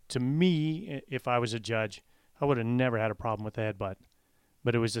 And to me, if I was a judge, I would have never had a problem with the headbutt.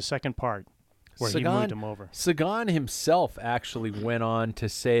 But it was the second part where he moved him over. Sagan himself actually went on to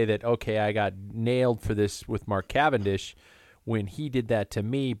say that, okay, I got nailed for this with Mark Cavendish when he did that to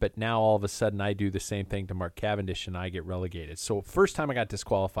me, but now all of a sudden I do the same thing to Mark Cavendish and I get relegated. So first time I got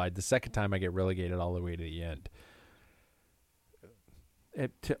disqualified, the second time I get relegated all the way to the end.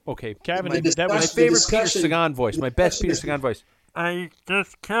 Okay, Cavendish, that was my favorite Peter Sagan voice, my best Peter Sagan voice. I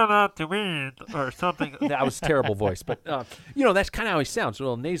just cannot win, or something. That was a terrible voice, but that's kind of how he sounds, a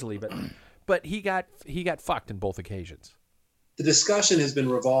little nasally. But he got fucked in both occasions. The discussion has been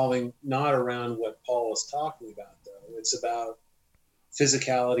revolving not around what Paul is talking about, though. It's about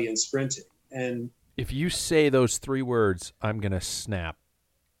physicality and sprinting. And if you say those three words, I'm gonna snap.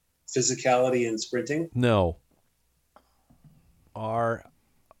 Physicality and sprinting? No. RIR.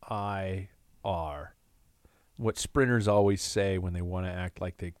 What sprinters always say when they want to act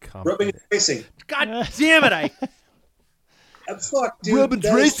like they come. Rubbing and racing. God damn it! Fuck, dude.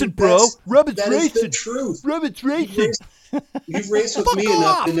 Rubbin's racing, bro. Rubbin's racing. That is the truth. Rubbin's racing. You've raced with me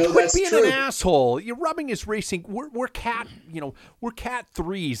enough to know that's true. Quit being an asshole. You're rubbing is racing. We're cat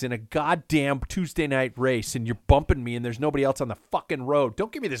threes in a goddamn Tuesday night race, and you're bumping me, and there's nobody else on the fucking road.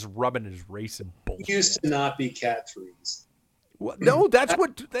 Don't give me this rubbing is racing bullshit. It used to not be cat threes. Well, no, that's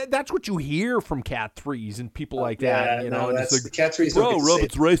what you hear from cat threes and people like that. No, that's like, the cat threes. Bro,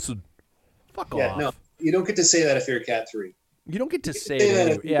 Rubbin's racing. Fuck off. No, you don't get to say that if you're a cat three. You don't get to say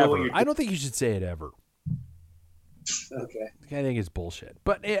it ever. I don't think you should say it ever. Okay. I think it's bullshit.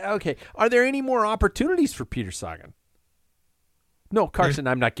 But, okay, are there any more opportunities for Peter Sagan? No, Carson,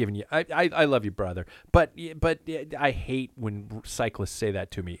 I'm not giving you. I love you, brother. But I hate when cyclists say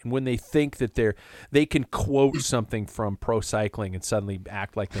that to me, and when they think that they can quote something from pro cycling and suddenly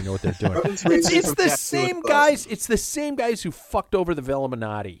act like they know what they're doing. It's the same guys. It's the same guys who fucked over the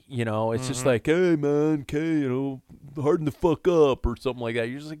Velominati. It's just like, hey man, harden the fuck up or something like that.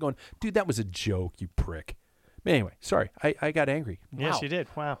 You're just like going, dude, that was a joke, you prick. Anyway, sorry, I got angry. Yes, wow. You did.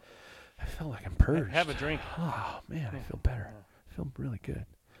 Wow. I feel like I'm purged. Have a drink. Oh man, I feel better. I feel really good.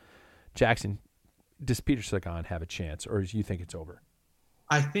 Jackson, does Peter Sagan have a chance, or do you think it's over?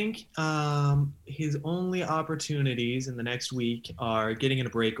 I think his only opportunities in the next week are getting in a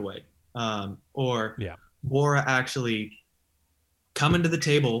breakaway, or Bora actually coming to the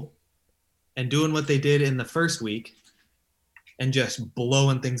table and doing what they did in the first week and just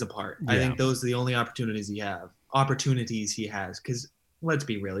blowing things apart. Yeah. I think those are the only opportunities he has, because let's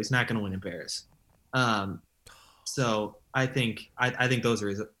be real, he's not going to win in Paris. So I think those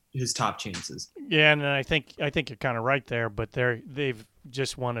are his top chances. Yeah, and I think you're kind of right there. But they've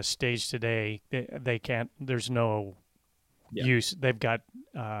just won a stage today. They can't. There's no use. They've got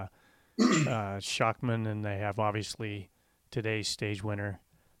Schachman, and they have obviously today's stage winner,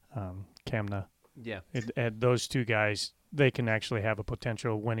 Kamna. Yeah. And those two guys, they can actually have a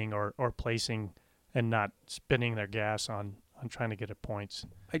potential winning or placing and not spinning their gas on trying to get at points.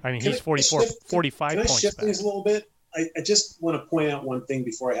 I mean, he's 45 Can I points shift back. things a little bit? I just want to point out one thing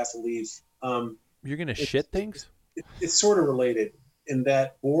before I have to leave. You're going to shit things? It's sort of related in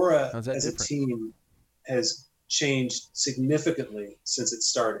that Bora as different? a team has changed significantly since it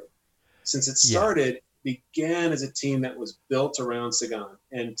started. Since it started, began as a team that was built around Sagan,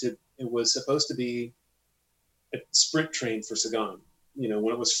 and it was supposed to be a sprint train for Sagan,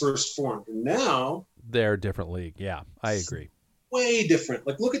 when it was first formed. And now they're a different league. Yeah, I agree. Way different.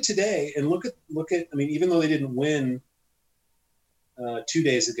 Like, look at today, and look at. I mean, even though they didn't win 2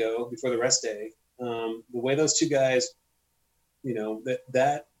 days ago before the rest day, the way those two guys,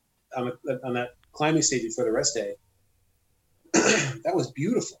 that on that climbing stage before the rest day, that was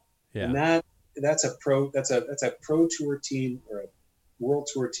beautiful. Yeah. And that's a pro tour team or a world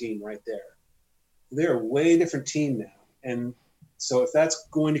tour team right there. They're a way different team now. And so if that's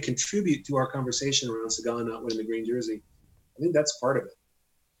going to contribute to our conversation around Sagan not winning the green jersey, I think that's part of it.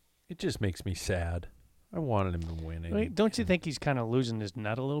 It just makes me sad. I wanted him to win. Wait, don't you think he's kind of losing his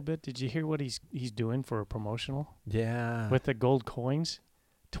nut a little bit? Did you hear what he's doing for a promotional? Yeah. With the gold coins?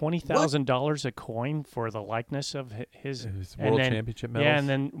 $20,000 a coin for the likeness of his World Championship medals. Yeah, and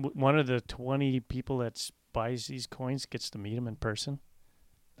then one of the 20 people that buys these coins gets to meet him in person.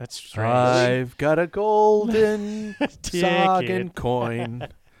 That's strange. I've got a golden Sagan coin.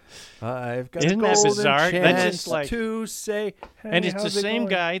 I've got Isn't a golden that bizarre? chance That's just like, to say, hey, and it's the how's it same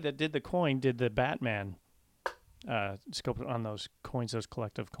going? guy that did the coin, did the Batman scope on those coins, those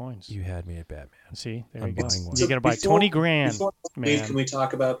collective coins. You had me at Batman. See, there I'm you go. buying one. You got to buy 20 grand. Man. Can we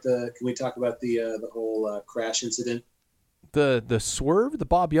talk about the whole crash incident? The swerve, the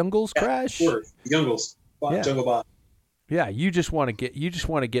Bob Youngles crash. Swerve, Youngles, Jungle Bob. Yeah, you just want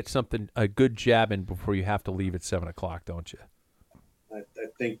to get something, a good jab in before you have to leave at 7:00, don't you? I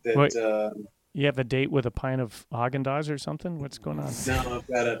think that. Wait, you have a date with a pint of Haagen-Dazs or something? What's going on? No, I've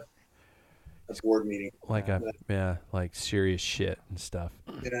got a board meeting. Like serious shit and stuff.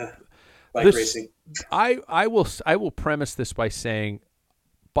 Yeah, bike racing. I will premise this by saying,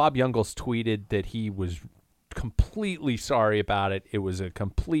 Bob Youngles tweeted that he was completely sorry about it. It was a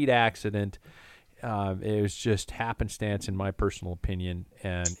complete accident. It was just happenstance, in my personal opinion,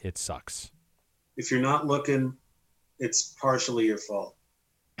 and it sucks. If you're not looking, it's partially your fault.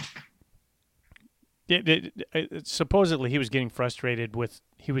 Supposedly he was getting frustrated with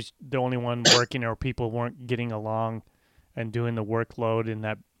he was the only one working, or people weren't getting along and doing the workload in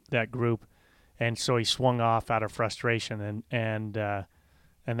that group, and so he swung off out of frustration, and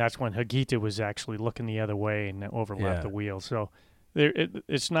that's when Hagita was actually looking the other way and overlapped the wheel. So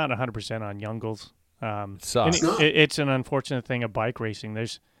it's not 100% on Youngles. It's an unfortunate thing of bike racing.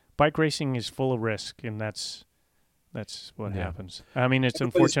 Bike racing is full of risk, and that's what happens. I mean, it's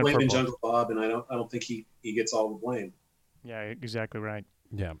Everybody's unfortunate for blaming both. Jungle Bob, and I don't think he gets all the blame. Yeah, exactly right.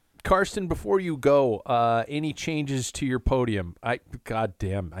 Yeah, Karsten, before you go, any changes to your podium? I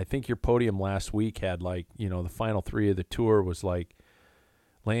think your podium last week had the final three of the tour was like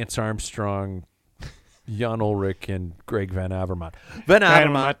Lance Armstrong, Jan Ulrich, and Greg Van Avermaet. Van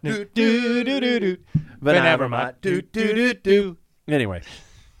Avermaet, do do do do do. Van Avermaet, do do do do. Anyway.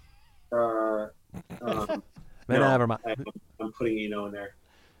 Van Avermaet. I'm putting Eno in there.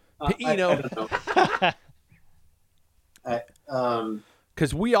 Eno. I don't know.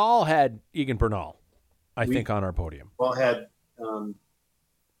 Because we all had Egan Bernal, I think, on our podium. Well, I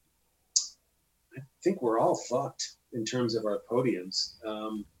think we're all fucked in terms of our podiums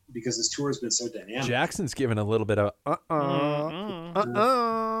because this tour has been so dynamic. Jackson's given a little bit of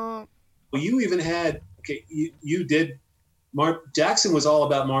Well, you even had you did. Jackson was all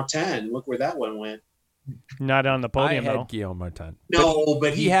about Martin. Look where that one went. Not on the podium, I though. had Guillaume Martin. No,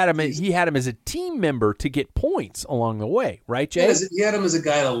 but he had him. He had him as a team member to get points along the way, right, Jay? He had him as a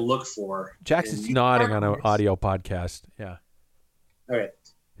guy to look for. Jackson's nodding on an audio podcast. Yeah. All right.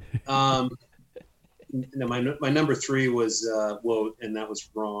 No, my number 3 was Wout, and that was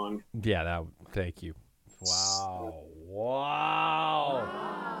wrong. Yeah, thank you. Wow.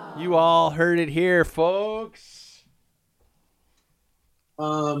 You all heard it here, folks.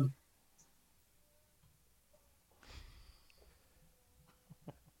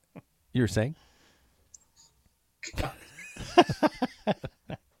 You were saying?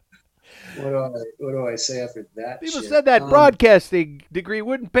 What do I say after that? People said that broadcasting degree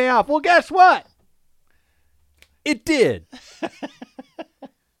wouldn't pay off. Well, guess what? It did.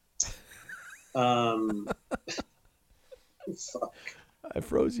 Fuck. I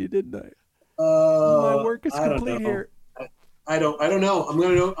froze you, didn't I? My work is complete here. I don't know. I'm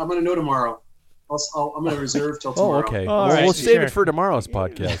gonna know tomorrow. I'm gonna reserve till tomorrow. Oh, okay. We'll save it for tomorrow's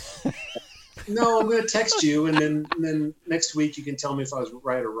podcast. No, I'm gonna text you, and then next week you can tell me if I was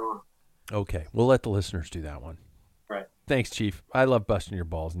right or wrong. Okay, we'll let the listeners do that one. Right. Thanks, Chief. I love busting your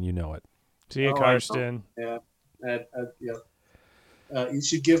balls, and you know it. See you, Karsten. Yeah. You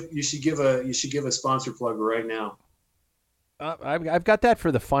should give a sponsor plug right now. I've got that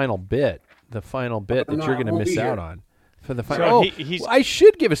for the final bit. The final bit that you're going to miss out on. For the final. I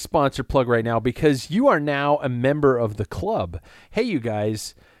should give a sponsor plug right now because you are now a member of the club. Hey, you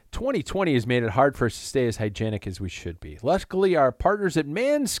guys. 2020 has made it hard for us to stay as hygienic as we should be. Luckily, our partners at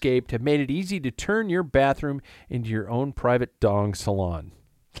Manscaped have made it easy to turn your bathroom into your own private dong salon.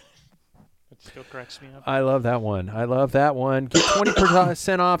 It still cracks me up. I love that one. Get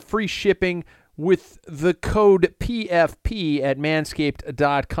 20% off free shipping with the code PFP at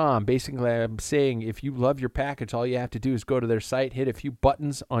manscaped.com. Basically, I'm saying if you love your package, all you have to do is go to their site, hit a few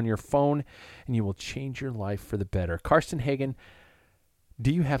buttons on your phone, and you will change your life for the better. Karsten Hagen,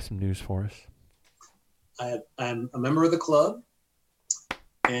 do you have some news for us? I'm a member of the club,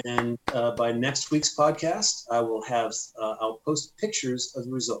 and by next week's podcast, I'll post pictures of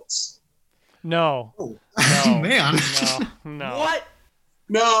the results. No. Oh, no. Man. No. What?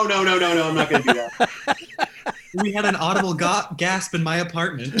 No, I'm not going to do that. We had an audible gasp in my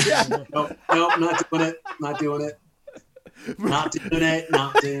apartment. Yeah. No, not doing it. Not doing it. Not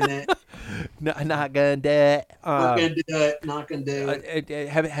doing it. No, not gonna do it. Not gonna do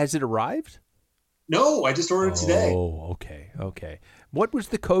it. Has it arrived? No, I just ordered it today. Oh, okay. What was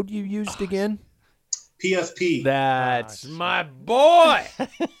the code you used again? PFP. That's my boy.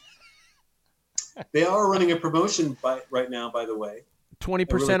 They are running a promotion right now, by the way.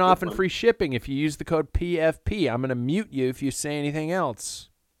 20% off and free shipping if you use the code PFP. I'm going to mute you if you say anything else.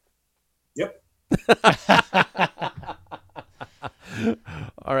 Yep.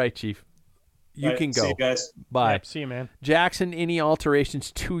 All right, Chief. You can go. See you guys. Bye. Yep, see you, man. Jackson, any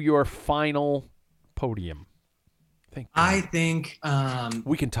alterations to your final podium? I think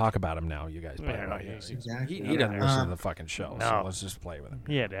we can talk about him now, you guys. Exactly. He doesn't listen to the fucking show, so let's just play with him.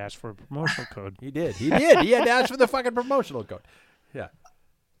 He had to ask for a promotional code. He did. He had to ask for the fucking promotional code. Yeah.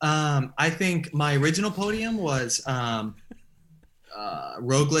 I think my original podium was Roglic,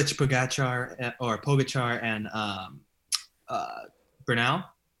 Pogačar, and Bernal.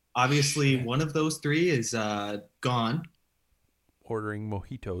 Obviously, one of those three is gone. Ordering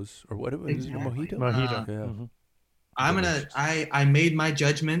mojitos or what? Mojito. Mojito. Yeah. Mm-hmm. I made my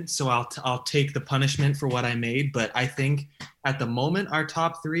judgment, so I'll take the punishment for what I made. But I think at the moment our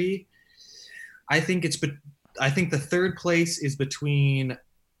top three, I think the third place is between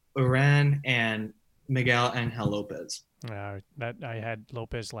Uran and Miguel Angel Lopez. That I had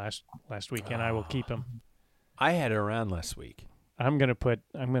Lopez last week, and I will keep him. I had Uran last week. I'm gonna put.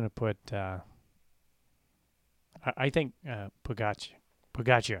 I think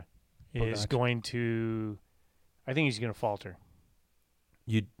Pogačar is going to. I think he's going to falter.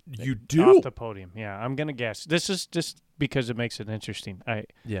 You do? Off the podium. Yeah, I'm going to guess. This is just because it makes it interesting. I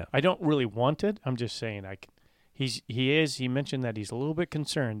don't really want it. I'm just saying he mentioned that he's a little bit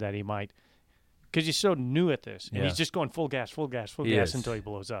concerned that he might, because he's so new at this, and he's just going full gas until he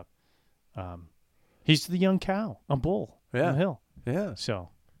blows up. He's the young cow, a bull on the hill. Yeah. So,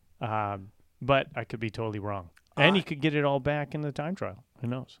 but I could be totally wrong. And he could get it all back in the time trial. Who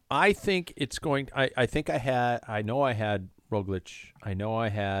knows? I think it's going. I know I had Roglic. I know I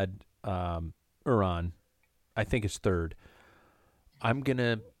had Uran. I think it's third. I'm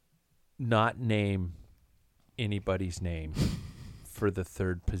gonna not name anybody's name for the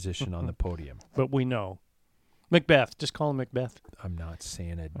third position on the podium. But we know Macbeth. Just call him Macbeth. I'm not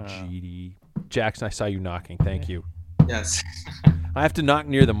saying a GD. Jackson, I saw you knocking. Thank you. Yes. I have to knock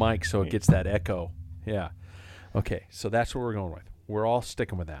near the mic so it gets that echo. Yeah. Okay, so that's what we're going with. We're all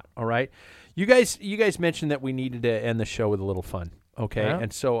sticking with that. All right. You guys mentioned that we needed to end the show with a little fun. Okay,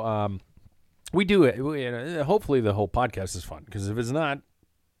 and so we do it. Hopefully, the whole podcast is fun. Because if it's not,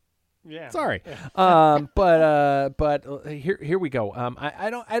 sorry. But here we go.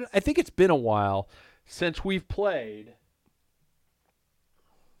 I think it's been a while since we've played.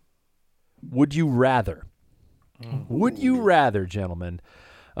 Would you rather? Would you rather, gentlemen?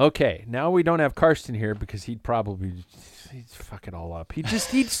 Okay, now we don't have Karsten here because he'd fuck it all up. He'd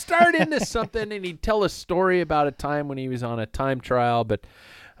start into something and he'd tell a story about a time when he was on a time trial, but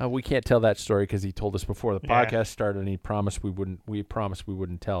We can't tell that story because he told us before the podcast started, and he promised we wouldn't. We promised we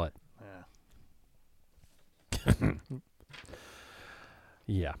wouldn't tell it. Yeah.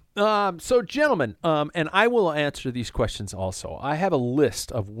 Yeah. So, gentlemen, and I will answer these questions also. I have a list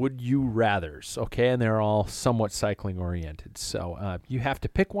of would you rathers, okay, and they're all somewhat cycling oriented. So you have to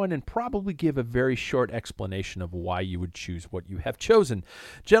pick one and probably give a very short explanation of why you would choose what you have chosen.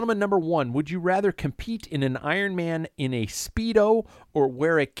 Gentlemen, number 1, would you rather compete in an Ironman in a Speedo or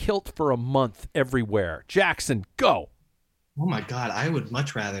wear a kilt for a month everywhere? Jackson, go. Oh my God, I would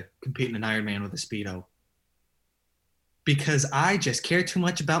much rather compete in an Ironman with a Speedo. Because I just care too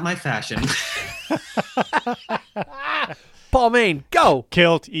much about my fashion. Paul Main, go.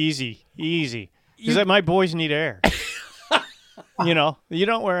 Kilt, easy. Because my boys need air. You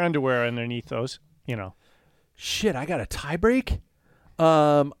don't wear underwear underneath those, Shit, I got a tie break?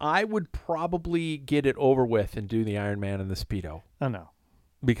 I would probably get it over with and do the Ironman in the Speedo. Oh, no.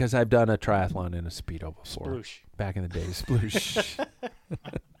 Because I've done a triathlon in a Speedo before. Sploosh. Back in the day, sploosh.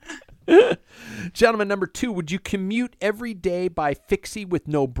 Gentleman number 2, would you commute every day by fixie with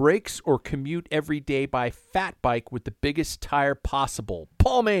no brakes or commute every day by fat bike with the biggest tire possible?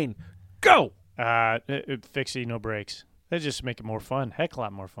 Paul Main, go! Fixie, no brakes. They just make it more fun. Heck, a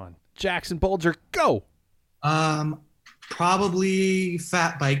lot more fun. Jackson Bulger, go! Probably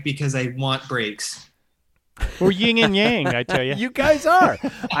fat bike because I want brakes. We're yin and yang, I tell you. You guys are.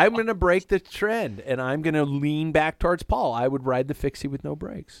 I'm going to break the trend, and I'm going to lean back towards Paul. I would ride the fixie with no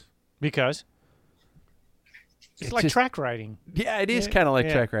brakes. Because? It's like track riding. Yeah, it is kind of like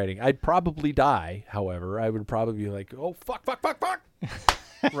track riding. I'd probably die, however. I would probably be like, oh, fuck.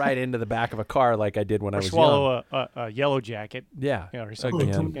 Right into the back of a car like I did when I was young. Or swallow a yellow jacket. Yeah. Or something.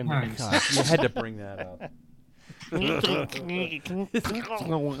 Again. God, you had to bring that up.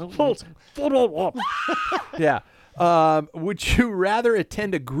 Yeah. Would you rather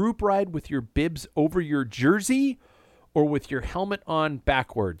attend a group ride with your bibs over your jersey or with your helmet on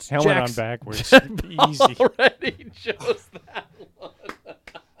backwards? Helmet on backwards. Easy. Already chose that one.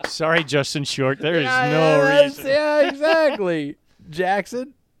 Sorry, Justin Short. There is no reason. Yeah, exactly.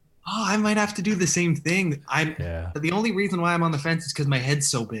 Jackson? Oh, I might have to do the same thing. The only reason why I'm on the fence is because my head's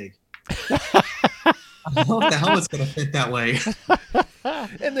so big. I don't know if the helmet's going to fit that way.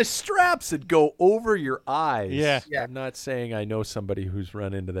 And the straps that go over your eyes. Yeah. I'm not saying I know somebody who's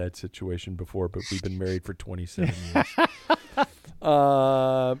run into that situation before, but we've been married for 27 years.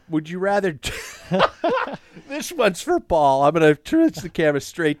 Would you rather... This one's for Paul. I'm going to turn the camera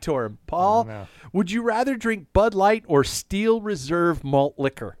straight to him. Paul, would you rather drink Bud Light or Steel Reserve malt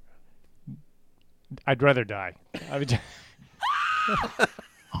liquor? I'd rather die.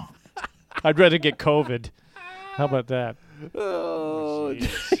 I'd rather get COVID. How about that? Oh,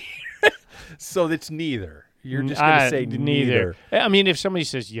 so it's neither. You're just going to say neither. I mean, if somebody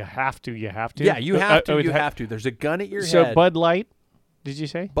says you have to. Yeah, you have to. You have to. There's a gun at your head. So Bud Light, did you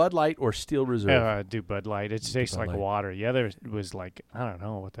say? Bud Light or Steel Reserve? Do Bud Light. It tastes like water. The other was like, I don't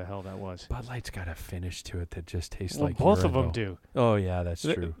know what the hell that was. Bud Light's got a finish to it that just tastes like both urine, of them though. do. Oh, yeah, that's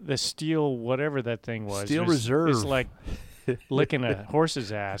true. The Steel, whatever that thing was. Steel Reserve. It's like licking a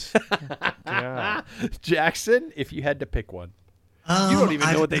horse's ass. Yeah. Jackson, if you had to pick one. You don't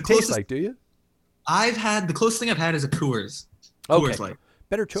even know what they taste like, do you? The closest thing I've had is a Coors. Okay. Coors Light.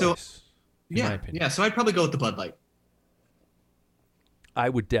 Better choice, in my opinion. Yeah, so I'd probably go with the Bud Light. I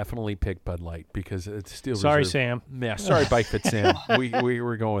would definitely pick Bud Light because it's Steel Reserve. Sorry, Sam. Yeah, sorry, Bike Fit Sam. We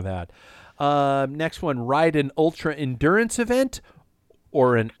were going with that. Next one, ride an ultra endurance event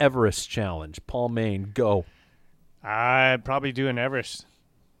or an Everest challenge. Paul Main, go. I'd probably do an Everest.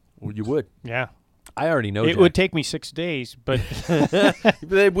 Well, you would. Yeah. I already know it would take me 6 days, but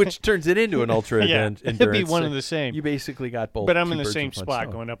which turns it into an ultra endurance. It'd be one and the same. You basically got both. But I'm in the same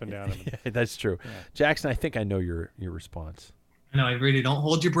spot going up and down. Yeah, that's true. Yeah. Jackson, I think I know your response. No, I really don't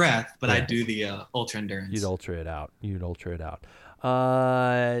hold your breath, but I'd do the ultra endurance. You'd ultra it out.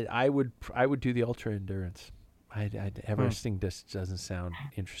 I would do the ultra endurance. Everesting just doesn't sound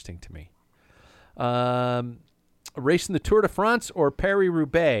interesting to me. Racing the Tour de France or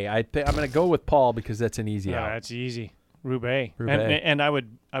Paris-Roubaix? I'm going to go with Paul because that's an easy out. That's easy. Roubaix. And I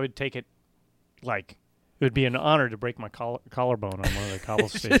would take it like it would be an honor to break my collarbone on one of the cobble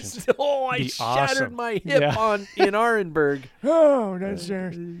stations. I shattered my hip in Arenberg. Oh, that's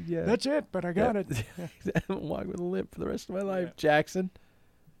that's it, but I got it. I'm walking with a limp for the rest of my life. Jackson?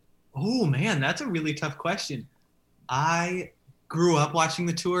 Oh, man, that's a really tough question. I grew up watching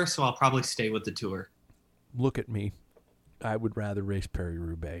the Tour, so I'll probably stay with the Tour. Look at me. I would rather race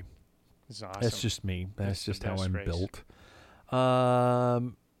Paris-Roubaix. That's awesome. That's just me. That's just how I'm race. built.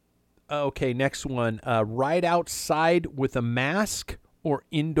 Okay, next one. Ride outside with a mask or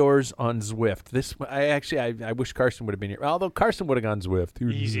indoors on Zwift? This I wish Carson would have been here. Although Carson would have gone Zwift.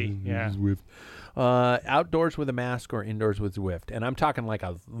 Easy, yeah. Zwift. Outdoors with a mask or indoors with Zwift, and I'm talking like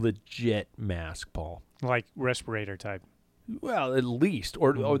a legit mask, Paul. Like respirator type. Well, at least,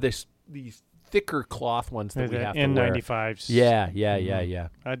 or these thicker cloth ones that we have to wear. N95s. Yeah.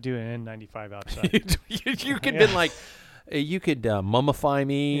 I'd do an N95 outside. you could been like, you could mummify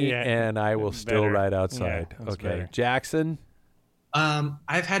me, and I will still ride outside. Yeah, okay, better. Jackson.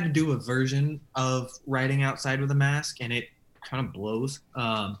 I've had to do a version of riding outside with a mask, and it kind of blows.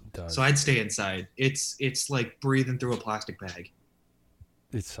 So I'd stay inside. It's like breathing through a plastic bag.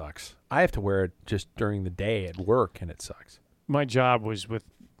 It sucks. I have to wear it just during the day at work, and it sucks. My job was with,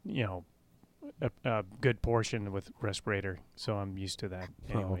 a good portion with respirator, so I'm used to that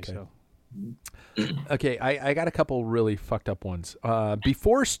anyway. Okay. So. Okay, I got a couple really fucked up ones. Be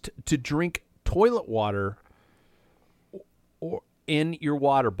forced to drink toilet water or in your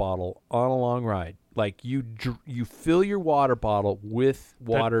water bottle on a long ride. Like you fill your water bottle with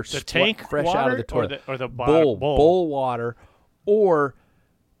water, the tank fresh water out of the toilet, or the bowl water, or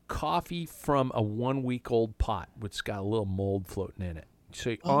coffee from a 1-week-old pot, which got a little mold floating in it.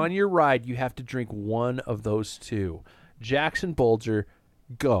 So on your ride, you have to drink one of those two. Jackson Bulger,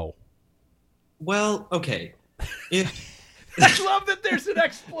 go. Well, okay. I love that there's an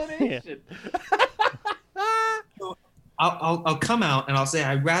explanation. I'll come out and I'll say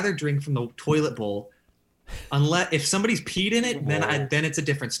I'd rather drink from the toilet bowl, unless if somebody's peed in it, then it's a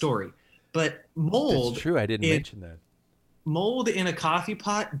different story. But mold. That's true. I didn't mention that. Mold in a coffee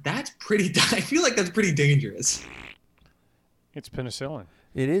pot. That's pretty. I feel like that's pretty dangerous. It's penicillin.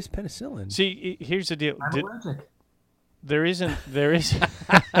 It is penicillin. See, here's the deal. I'm allergic. There is.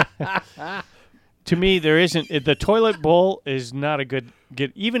 To me, there isn't. The toilet bowl is not a good.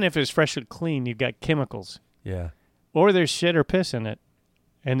 Even if it's freshly clean, you've got chemicals. Yeah. Or there's shit or piss in it,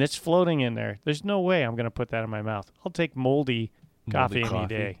 and it's floating in there. There's no way I'm going to put that in my mouth. I'll take moldy coffee any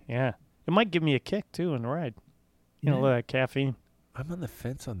day. Yeah. It might give me a kick, too, in the ride. You know, that caffeine. I'm on the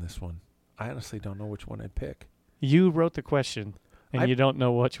fence on this one. I honestly don't know which one I'd pick. You wrote the question, and you don't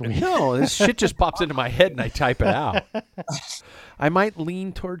know which one. No, this shit just pops into my head, and I type it out. I might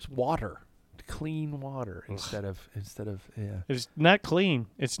lean towards water. Clean water instead of yeah. It's not clean.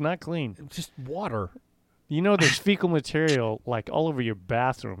 It's not clean. Just water. You know, there's fecal material like all over your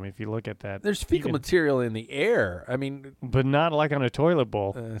bathroom if you look at that. There's fecal material in the air. I mean, but not like on a toilet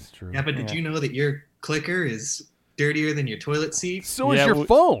bowl. That's true. Yeah, but did you know that your clicker is dirtier than your toilet seat? So is your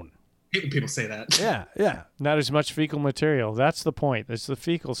phone. People say that. Yeah. Not as much fecal material. That's the point. It's the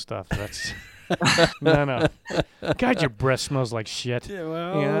fecal stuff. That's no. God, your breath smells like shit. Yeah,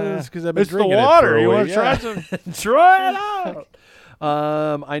 well, it's because I've been it's drinking the water. it. You want to try some? Try it out.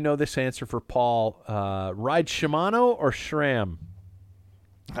 I know this answer for Paul. Ride Shimano or SRAM?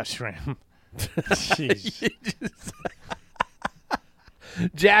 SRAM. Jeez.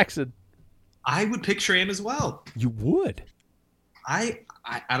 Jackson. I would pick SRAM as well. You would? I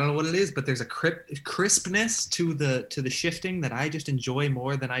don't know what it is, but there's a crispness to the shifting that I just enjoy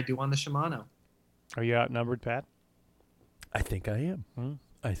more than I do on the Shimano. Are you outnumbered, Pat? I think I am.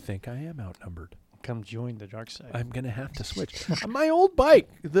 I think I am outnumbered. Come join the dark side. I'm gonna have to switch. My old bike,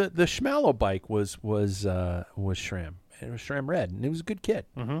 the Shimano bike, was SRAM. It was SRAM Red, and it was a good kit.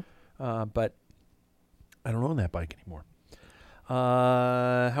 Mm-hmm. But I don't own that bike anymore.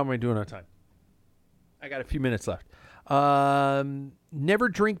 How am I doing on time? I got a few minutes left. Never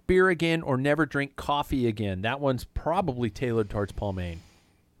drink beer again or never drink coffee again. That one's probably tailored towards Paul Maine.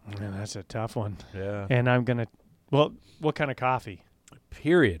 Man, that's a tough one. Yeah. And I'm going to, well, what kind of coffee?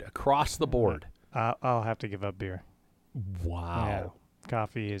 Period. Across the board. I'll have to give up beer. Wow. Yeah.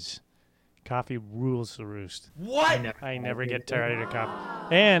 Coffee rules the roost. What? I never get tired of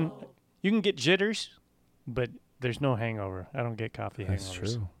coffee. And you can get jitters, but there's no hangover. I don't get coffee hangovers. That's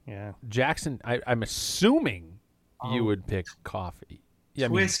true. Yeah. Jackson, I'm assuming you would pick coffee. Yeah,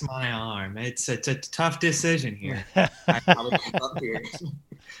 Twist my arm. It's a tough decision here. I probably give up beer.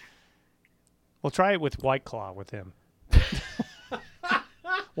 We'll try it with White Claw with him.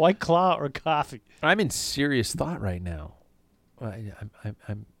 White Claw or coffee? I'm in serious thought right now.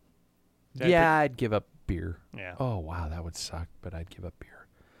 I'm I'd give up beer. Yeah. Oh, wow, that would suck, but I'd give up beer.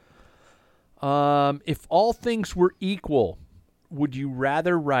 If all things were equal, would you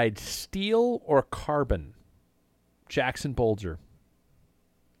rather ride steel or carbon? Jackson Bulger.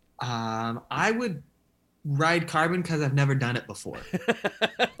 I would ride carbon because I've never done it before.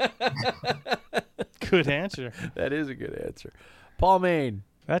 Good answer. That is a good answer. Paul Maine.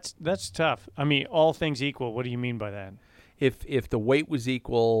 That's tough. I mean, all things equal. What do you mean by that? If the weight was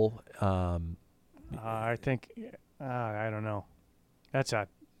equal, I think I don't know. That's a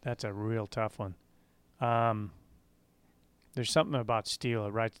real tough one. There's something about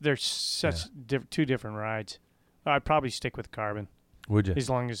steel, right? There's such two different rides. I'd probably stick with carbon. Would you? As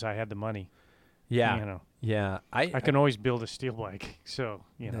long as I had the money. Yeah. You know. Yeah. I can always build a steel bike, so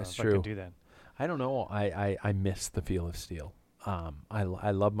that's if true. I could do that. I don't know. I miss the feel of steel.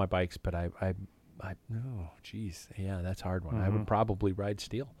 I love my bikes, but I oh geez, yeah, that's a hard one. I would probably ride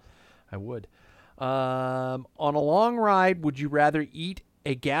steel. I would. On a long ride, would you rather eat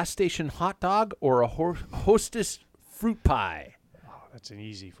a gas station hot dog or a Hostess fruit pie? Oh, that's an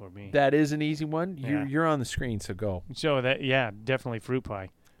easy for me. That is an easy one. Yeah. You're on the screen, so go. So definitely fruit pie.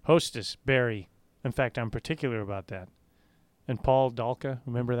 Hostess berry. In fact, I'm particular about that. And Paul Dalka,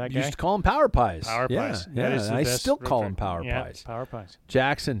 remember that guy? You used to call them power pies. Power pies. Yeah, That is the I best still call road them trip. power pies. Power pies.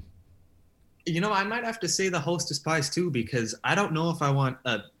 Jackson. I might have to say the Hostess pies too, because I don't know if I want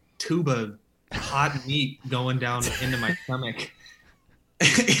a tube of hot meat going down into my stomach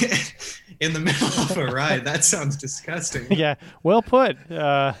in the middle of a ride. That sounds disgusting. Yeah, well put.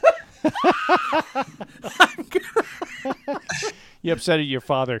 You upset at your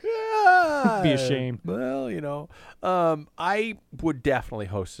father. Be ashamed. Well, I would definitely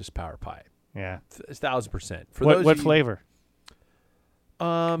Hostess power pie. Yeah, 1,000%. What flavor?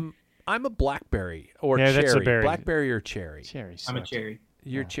 I'm a blackberry or Yeah, cherry. that's a berry. Blackberry or cherry. Cherry. I'm a sucks. cherry.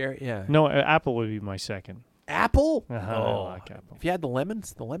 You're cherry, yeah. No, apple would be my second. Apple? I like apple. If you had the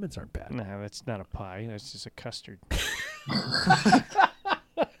lemons aren't bad. No, that's not a pie. That's just a custard.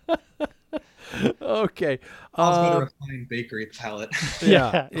 Okay. I'll go to a fine bakery palette.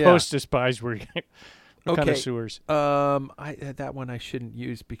 Yeah. Hostess pies were connoisseurs. That one I shouldn't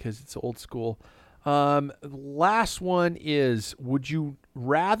use because it's old school. Last one is, would you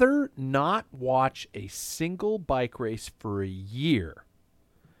rather not watch a single bike race for a year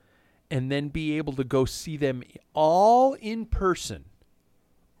and then be able to go see them all in person,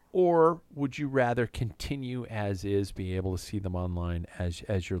 or would you rather continue as is, be able to see them online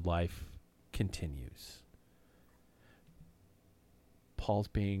as your life continues? Paul's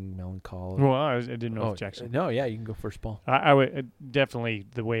being melancholy. Well, I didn't know if Jackson. No, yeah, you can go first, Paul. I would definitely,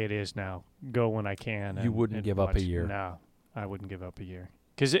 the way it is now, go when I can. You wouldn't give up a year. No, I wouldn't give up a year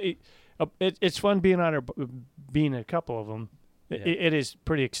because it's fun being being a couple of them. Yeah. It is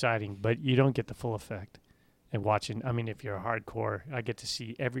pretty exciting, but you don't get the full effect. And watching, I mean, if you're a hardcore, I get to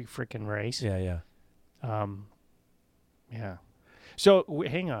see every freaking race. Yeah. Yeah. So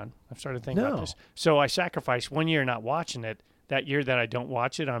hang on, I've started thinking about this. So I sacrificed 1 year not watching it. That year that I don't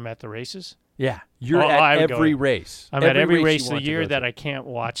watch it, I'm at the races. Yeah, you're at every race. I'm at every race the year that I can't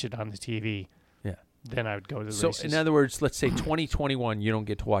watch it on the TV. Yeah. Then I would go to the races. So, in other words, let's say 2021, you don't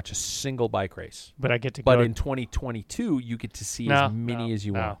get to watch a single bike race. But I get to go. But in 2022, you get to see as many as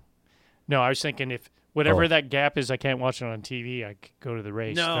you want. No, I was thinking if whatever that gap is, I can't watch it on TV, I could go to the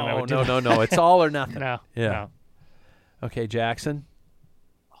race. No. It's all or nothing. No. Okay, Jackson?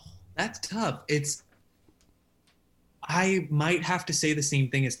 That's tough. I might have to say the same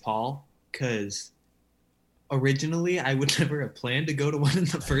thing as Paul, because originally I would never have planned to go to one in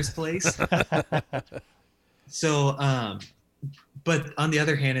the first place. So, but on the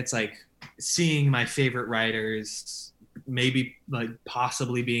other hand, it's like seeing my favorite riders, maybe like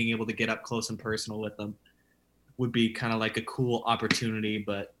possibly being able to get up close and personal with them would be kind of like a cool opportunity.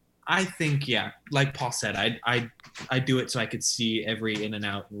 But I think, like Paul said, I do it so I could see every in and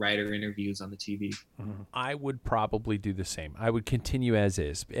out rider interviews on the TV. Mm-hmm. I would probably do the same. I would continue as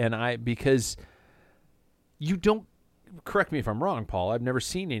is. because you don't, correct me if I'm wrong, Paul, I've never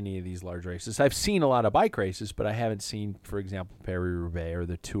seen any of these large races. I've seen a lot of bike races, but I haven't seen, for example, Paris-Roubaix or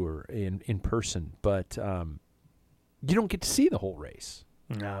the Tour in person. But you don't get to see the whole race.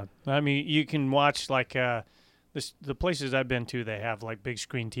 No. I mean, you can watch like the places I've been to, they have like big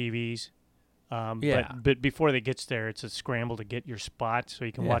screen TVs. But before they gets there, it's a scramble to get your spot so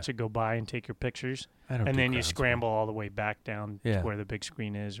you can watch it go by and take your pictures. And then you scramble all the way back down to where the big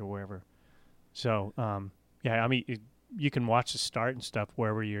screen is or wherever. So, I mean, you can watch the start and stuff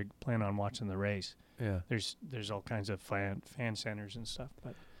wherever you're planning on watching the race. Yeah. There's all kinds of fan centers and stuff.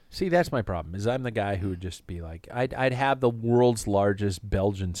 But see, that's my problem, is I'm the guy who would just be like, I'd have the world's largest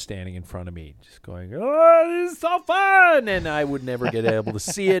Belgian standing in front of me, just going, oh, this is so fun, and I would never get able to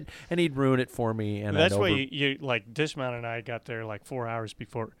see it, and he'd ruin it for me. And that's why you like Dismount and I got there like 4 hours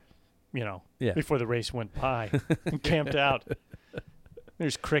before, before the race went by, and camped out.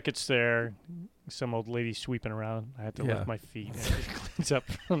 There's crickets there, some old lady sweeping around. I had to lift my feet, and it cleans up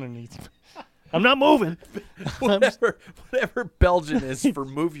underneath. I'm not moving. whatever Belgian is for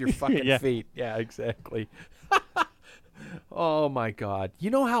move your fucking feet. Yeah, exactly. Oh, my God.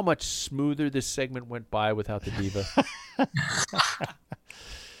 You know how much smoother this segment went by without the diva?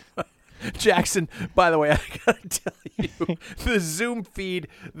 Jackson, by the way, I gotta tell you, the Zoom feed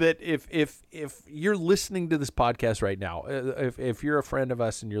that if you're listening to this podcast right now, if you're a friend of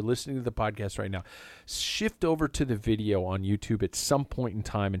us and you're listening to the podcast right now, shift over to the video on YouTube at some point in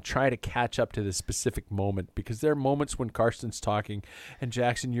time and try to catch up to the specific moment, because there are moments when Karsten's talking and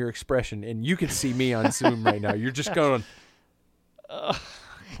Jackson, your expression, and you can see me on Zoom right now. You're just going,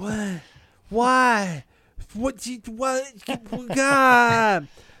 what? Why? What? God.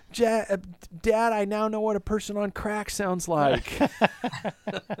 Dad, I now know what a person on crack sounds like.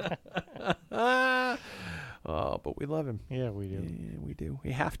 But we love him. Yeah, we do. Yeah, we do.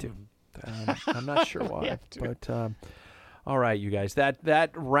 We have to. I'm not sure why. But all right, you guys.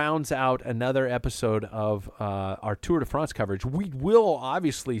 That rounds out another episode of our Tour de France coverage. We will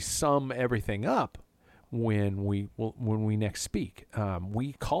obviously sum everything up when we next speak.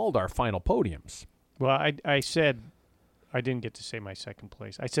 We called our final podiums. Well, I said. I didn't get to say my second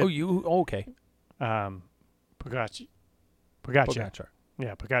place. I said. Okay. Pogacar.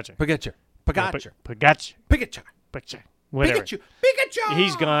 Yeah, Pogacar. Whatever. Pikachu.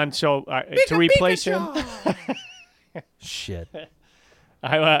 He's gone. So to replace him, shit.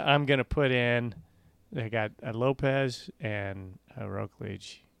 I'm gonna put in. They got a Lopez and a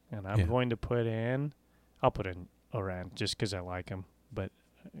Roglic, and I'm going to put in. I'll put in Oran just because I like him, but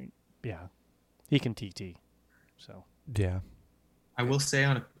yeah, he can TT. So. Yeah. I will say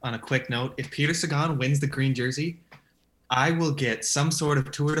on a quick note, if Peter Sagan wins the green jersey, I will get some sort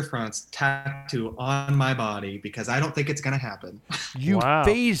of Tour de France tattoo on my body, because I don't think it's going to happen. You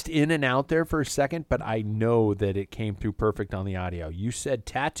phased in and out there for a second, but I know that it came through perfect on the audio. You said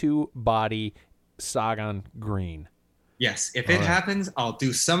tattoo body Sagan green. Yes. If it happens, I'll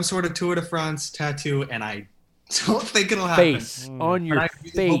do some sort of Tour de France tattoo, and I don't think it'll happen. Face. On your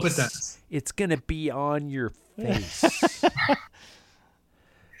face. Hope it does. It's going to be on your face.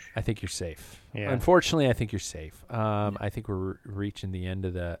 I think you're safe. Yeah. Unfortunately, I think you're safe. I think we're reaching the end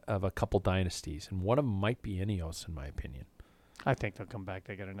of a couple dynasties, and one of them might be Ineos, in my opinion. I think they'll come back.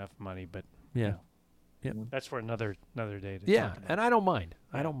 They got enough money, but yeah, that's for another day. And I don't mind.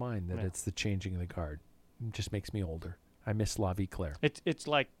 I don't mind that it's the changing of the guard. It just makes me older. I miss La Vie Claire. It's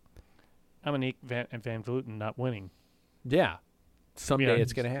like Dominique Van Vleuten not winning. Yeah, someday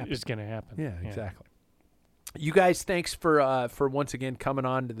it's going to happen. It's going to happen. Yeah, exactly. You guys, thanks for once again coming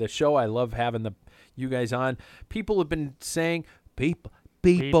on to the show. I love having you guys on. People have been saying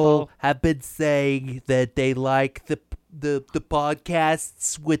people have been saying that they like the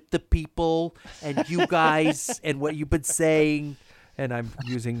podcasts with the people and you guys and what you've been saying. And I'm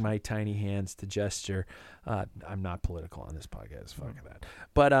using my tiny hands to gesture. I'm not political on this podcast. Fuck that.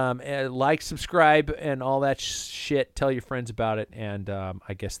 But like, subscribe, and all that shit. Tell your friends about it. And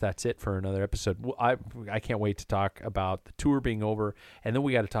I guess that's it for another episode. I can't wait to talk about the tour being over. And then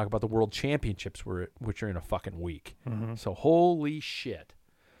we got to talk about the World Championships, which are in a fucking week. Mm-hmm. So holy shit.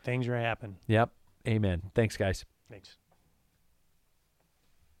 Things are happening. Yep. Amen. Thanks, guys. Thanks.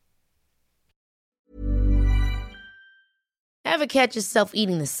 Ever catch yourself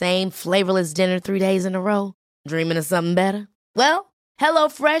eating the same flavorless dinner 3 days in a row? Dreaming of something better? Well,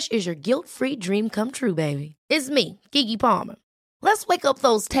 HelloFresh is your guilt-free dream come true, baby. It's me, Keke Palmer. Let's wake up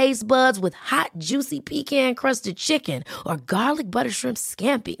those taste buds with hot, juicy pecan-crusted chicken or garlic butter shrimp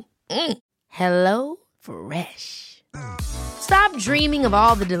scampi. Hello Fresh. Stop dreaming of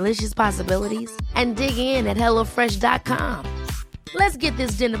all the delicious possibilities and dig in at HelloFresh.com. Let's get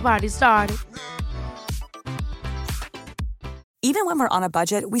this dinner party started. Even when we're on a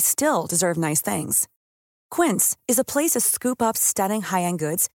budget, we still deserve nice things. Quince is a place to scoop up stunning high-end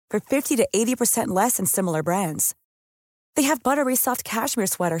goods for 50 to 80% less than similar brands. They have buttery soft cashmere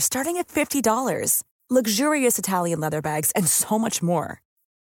sweaters starting at $50, luxurious Italian leather bags, and so much more.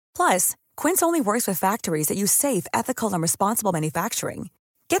 Plus, Quince only works with factories that use safe, ethical, and responsible manufacturing.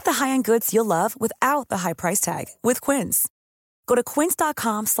 Get the high-end goods you'll love without the high price tag with Quince. Go to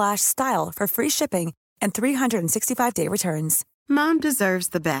quince.com/style for free shipping and 365-day returns. Mom deserves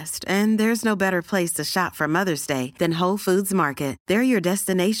the best, and there's no better place to shop for Mother's Day than Whole Foods Market. They're your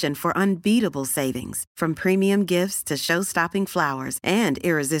destination for unbeatable savings, from premium gifts to show-stopping flowers and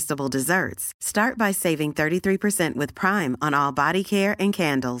irresistible desserts. Start by saving 33% with Prime on all body care and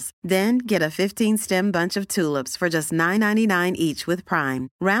candles. Then get a 15-stem bunch of tulips for just $9.99 each with Prime.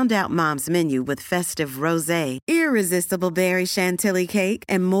 Round out Mom's menu with festive rosé, irresistible berry chantilly cake,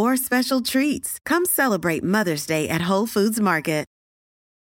 and more special treats. Come celebrate Mother's Day at Whole Foods Market.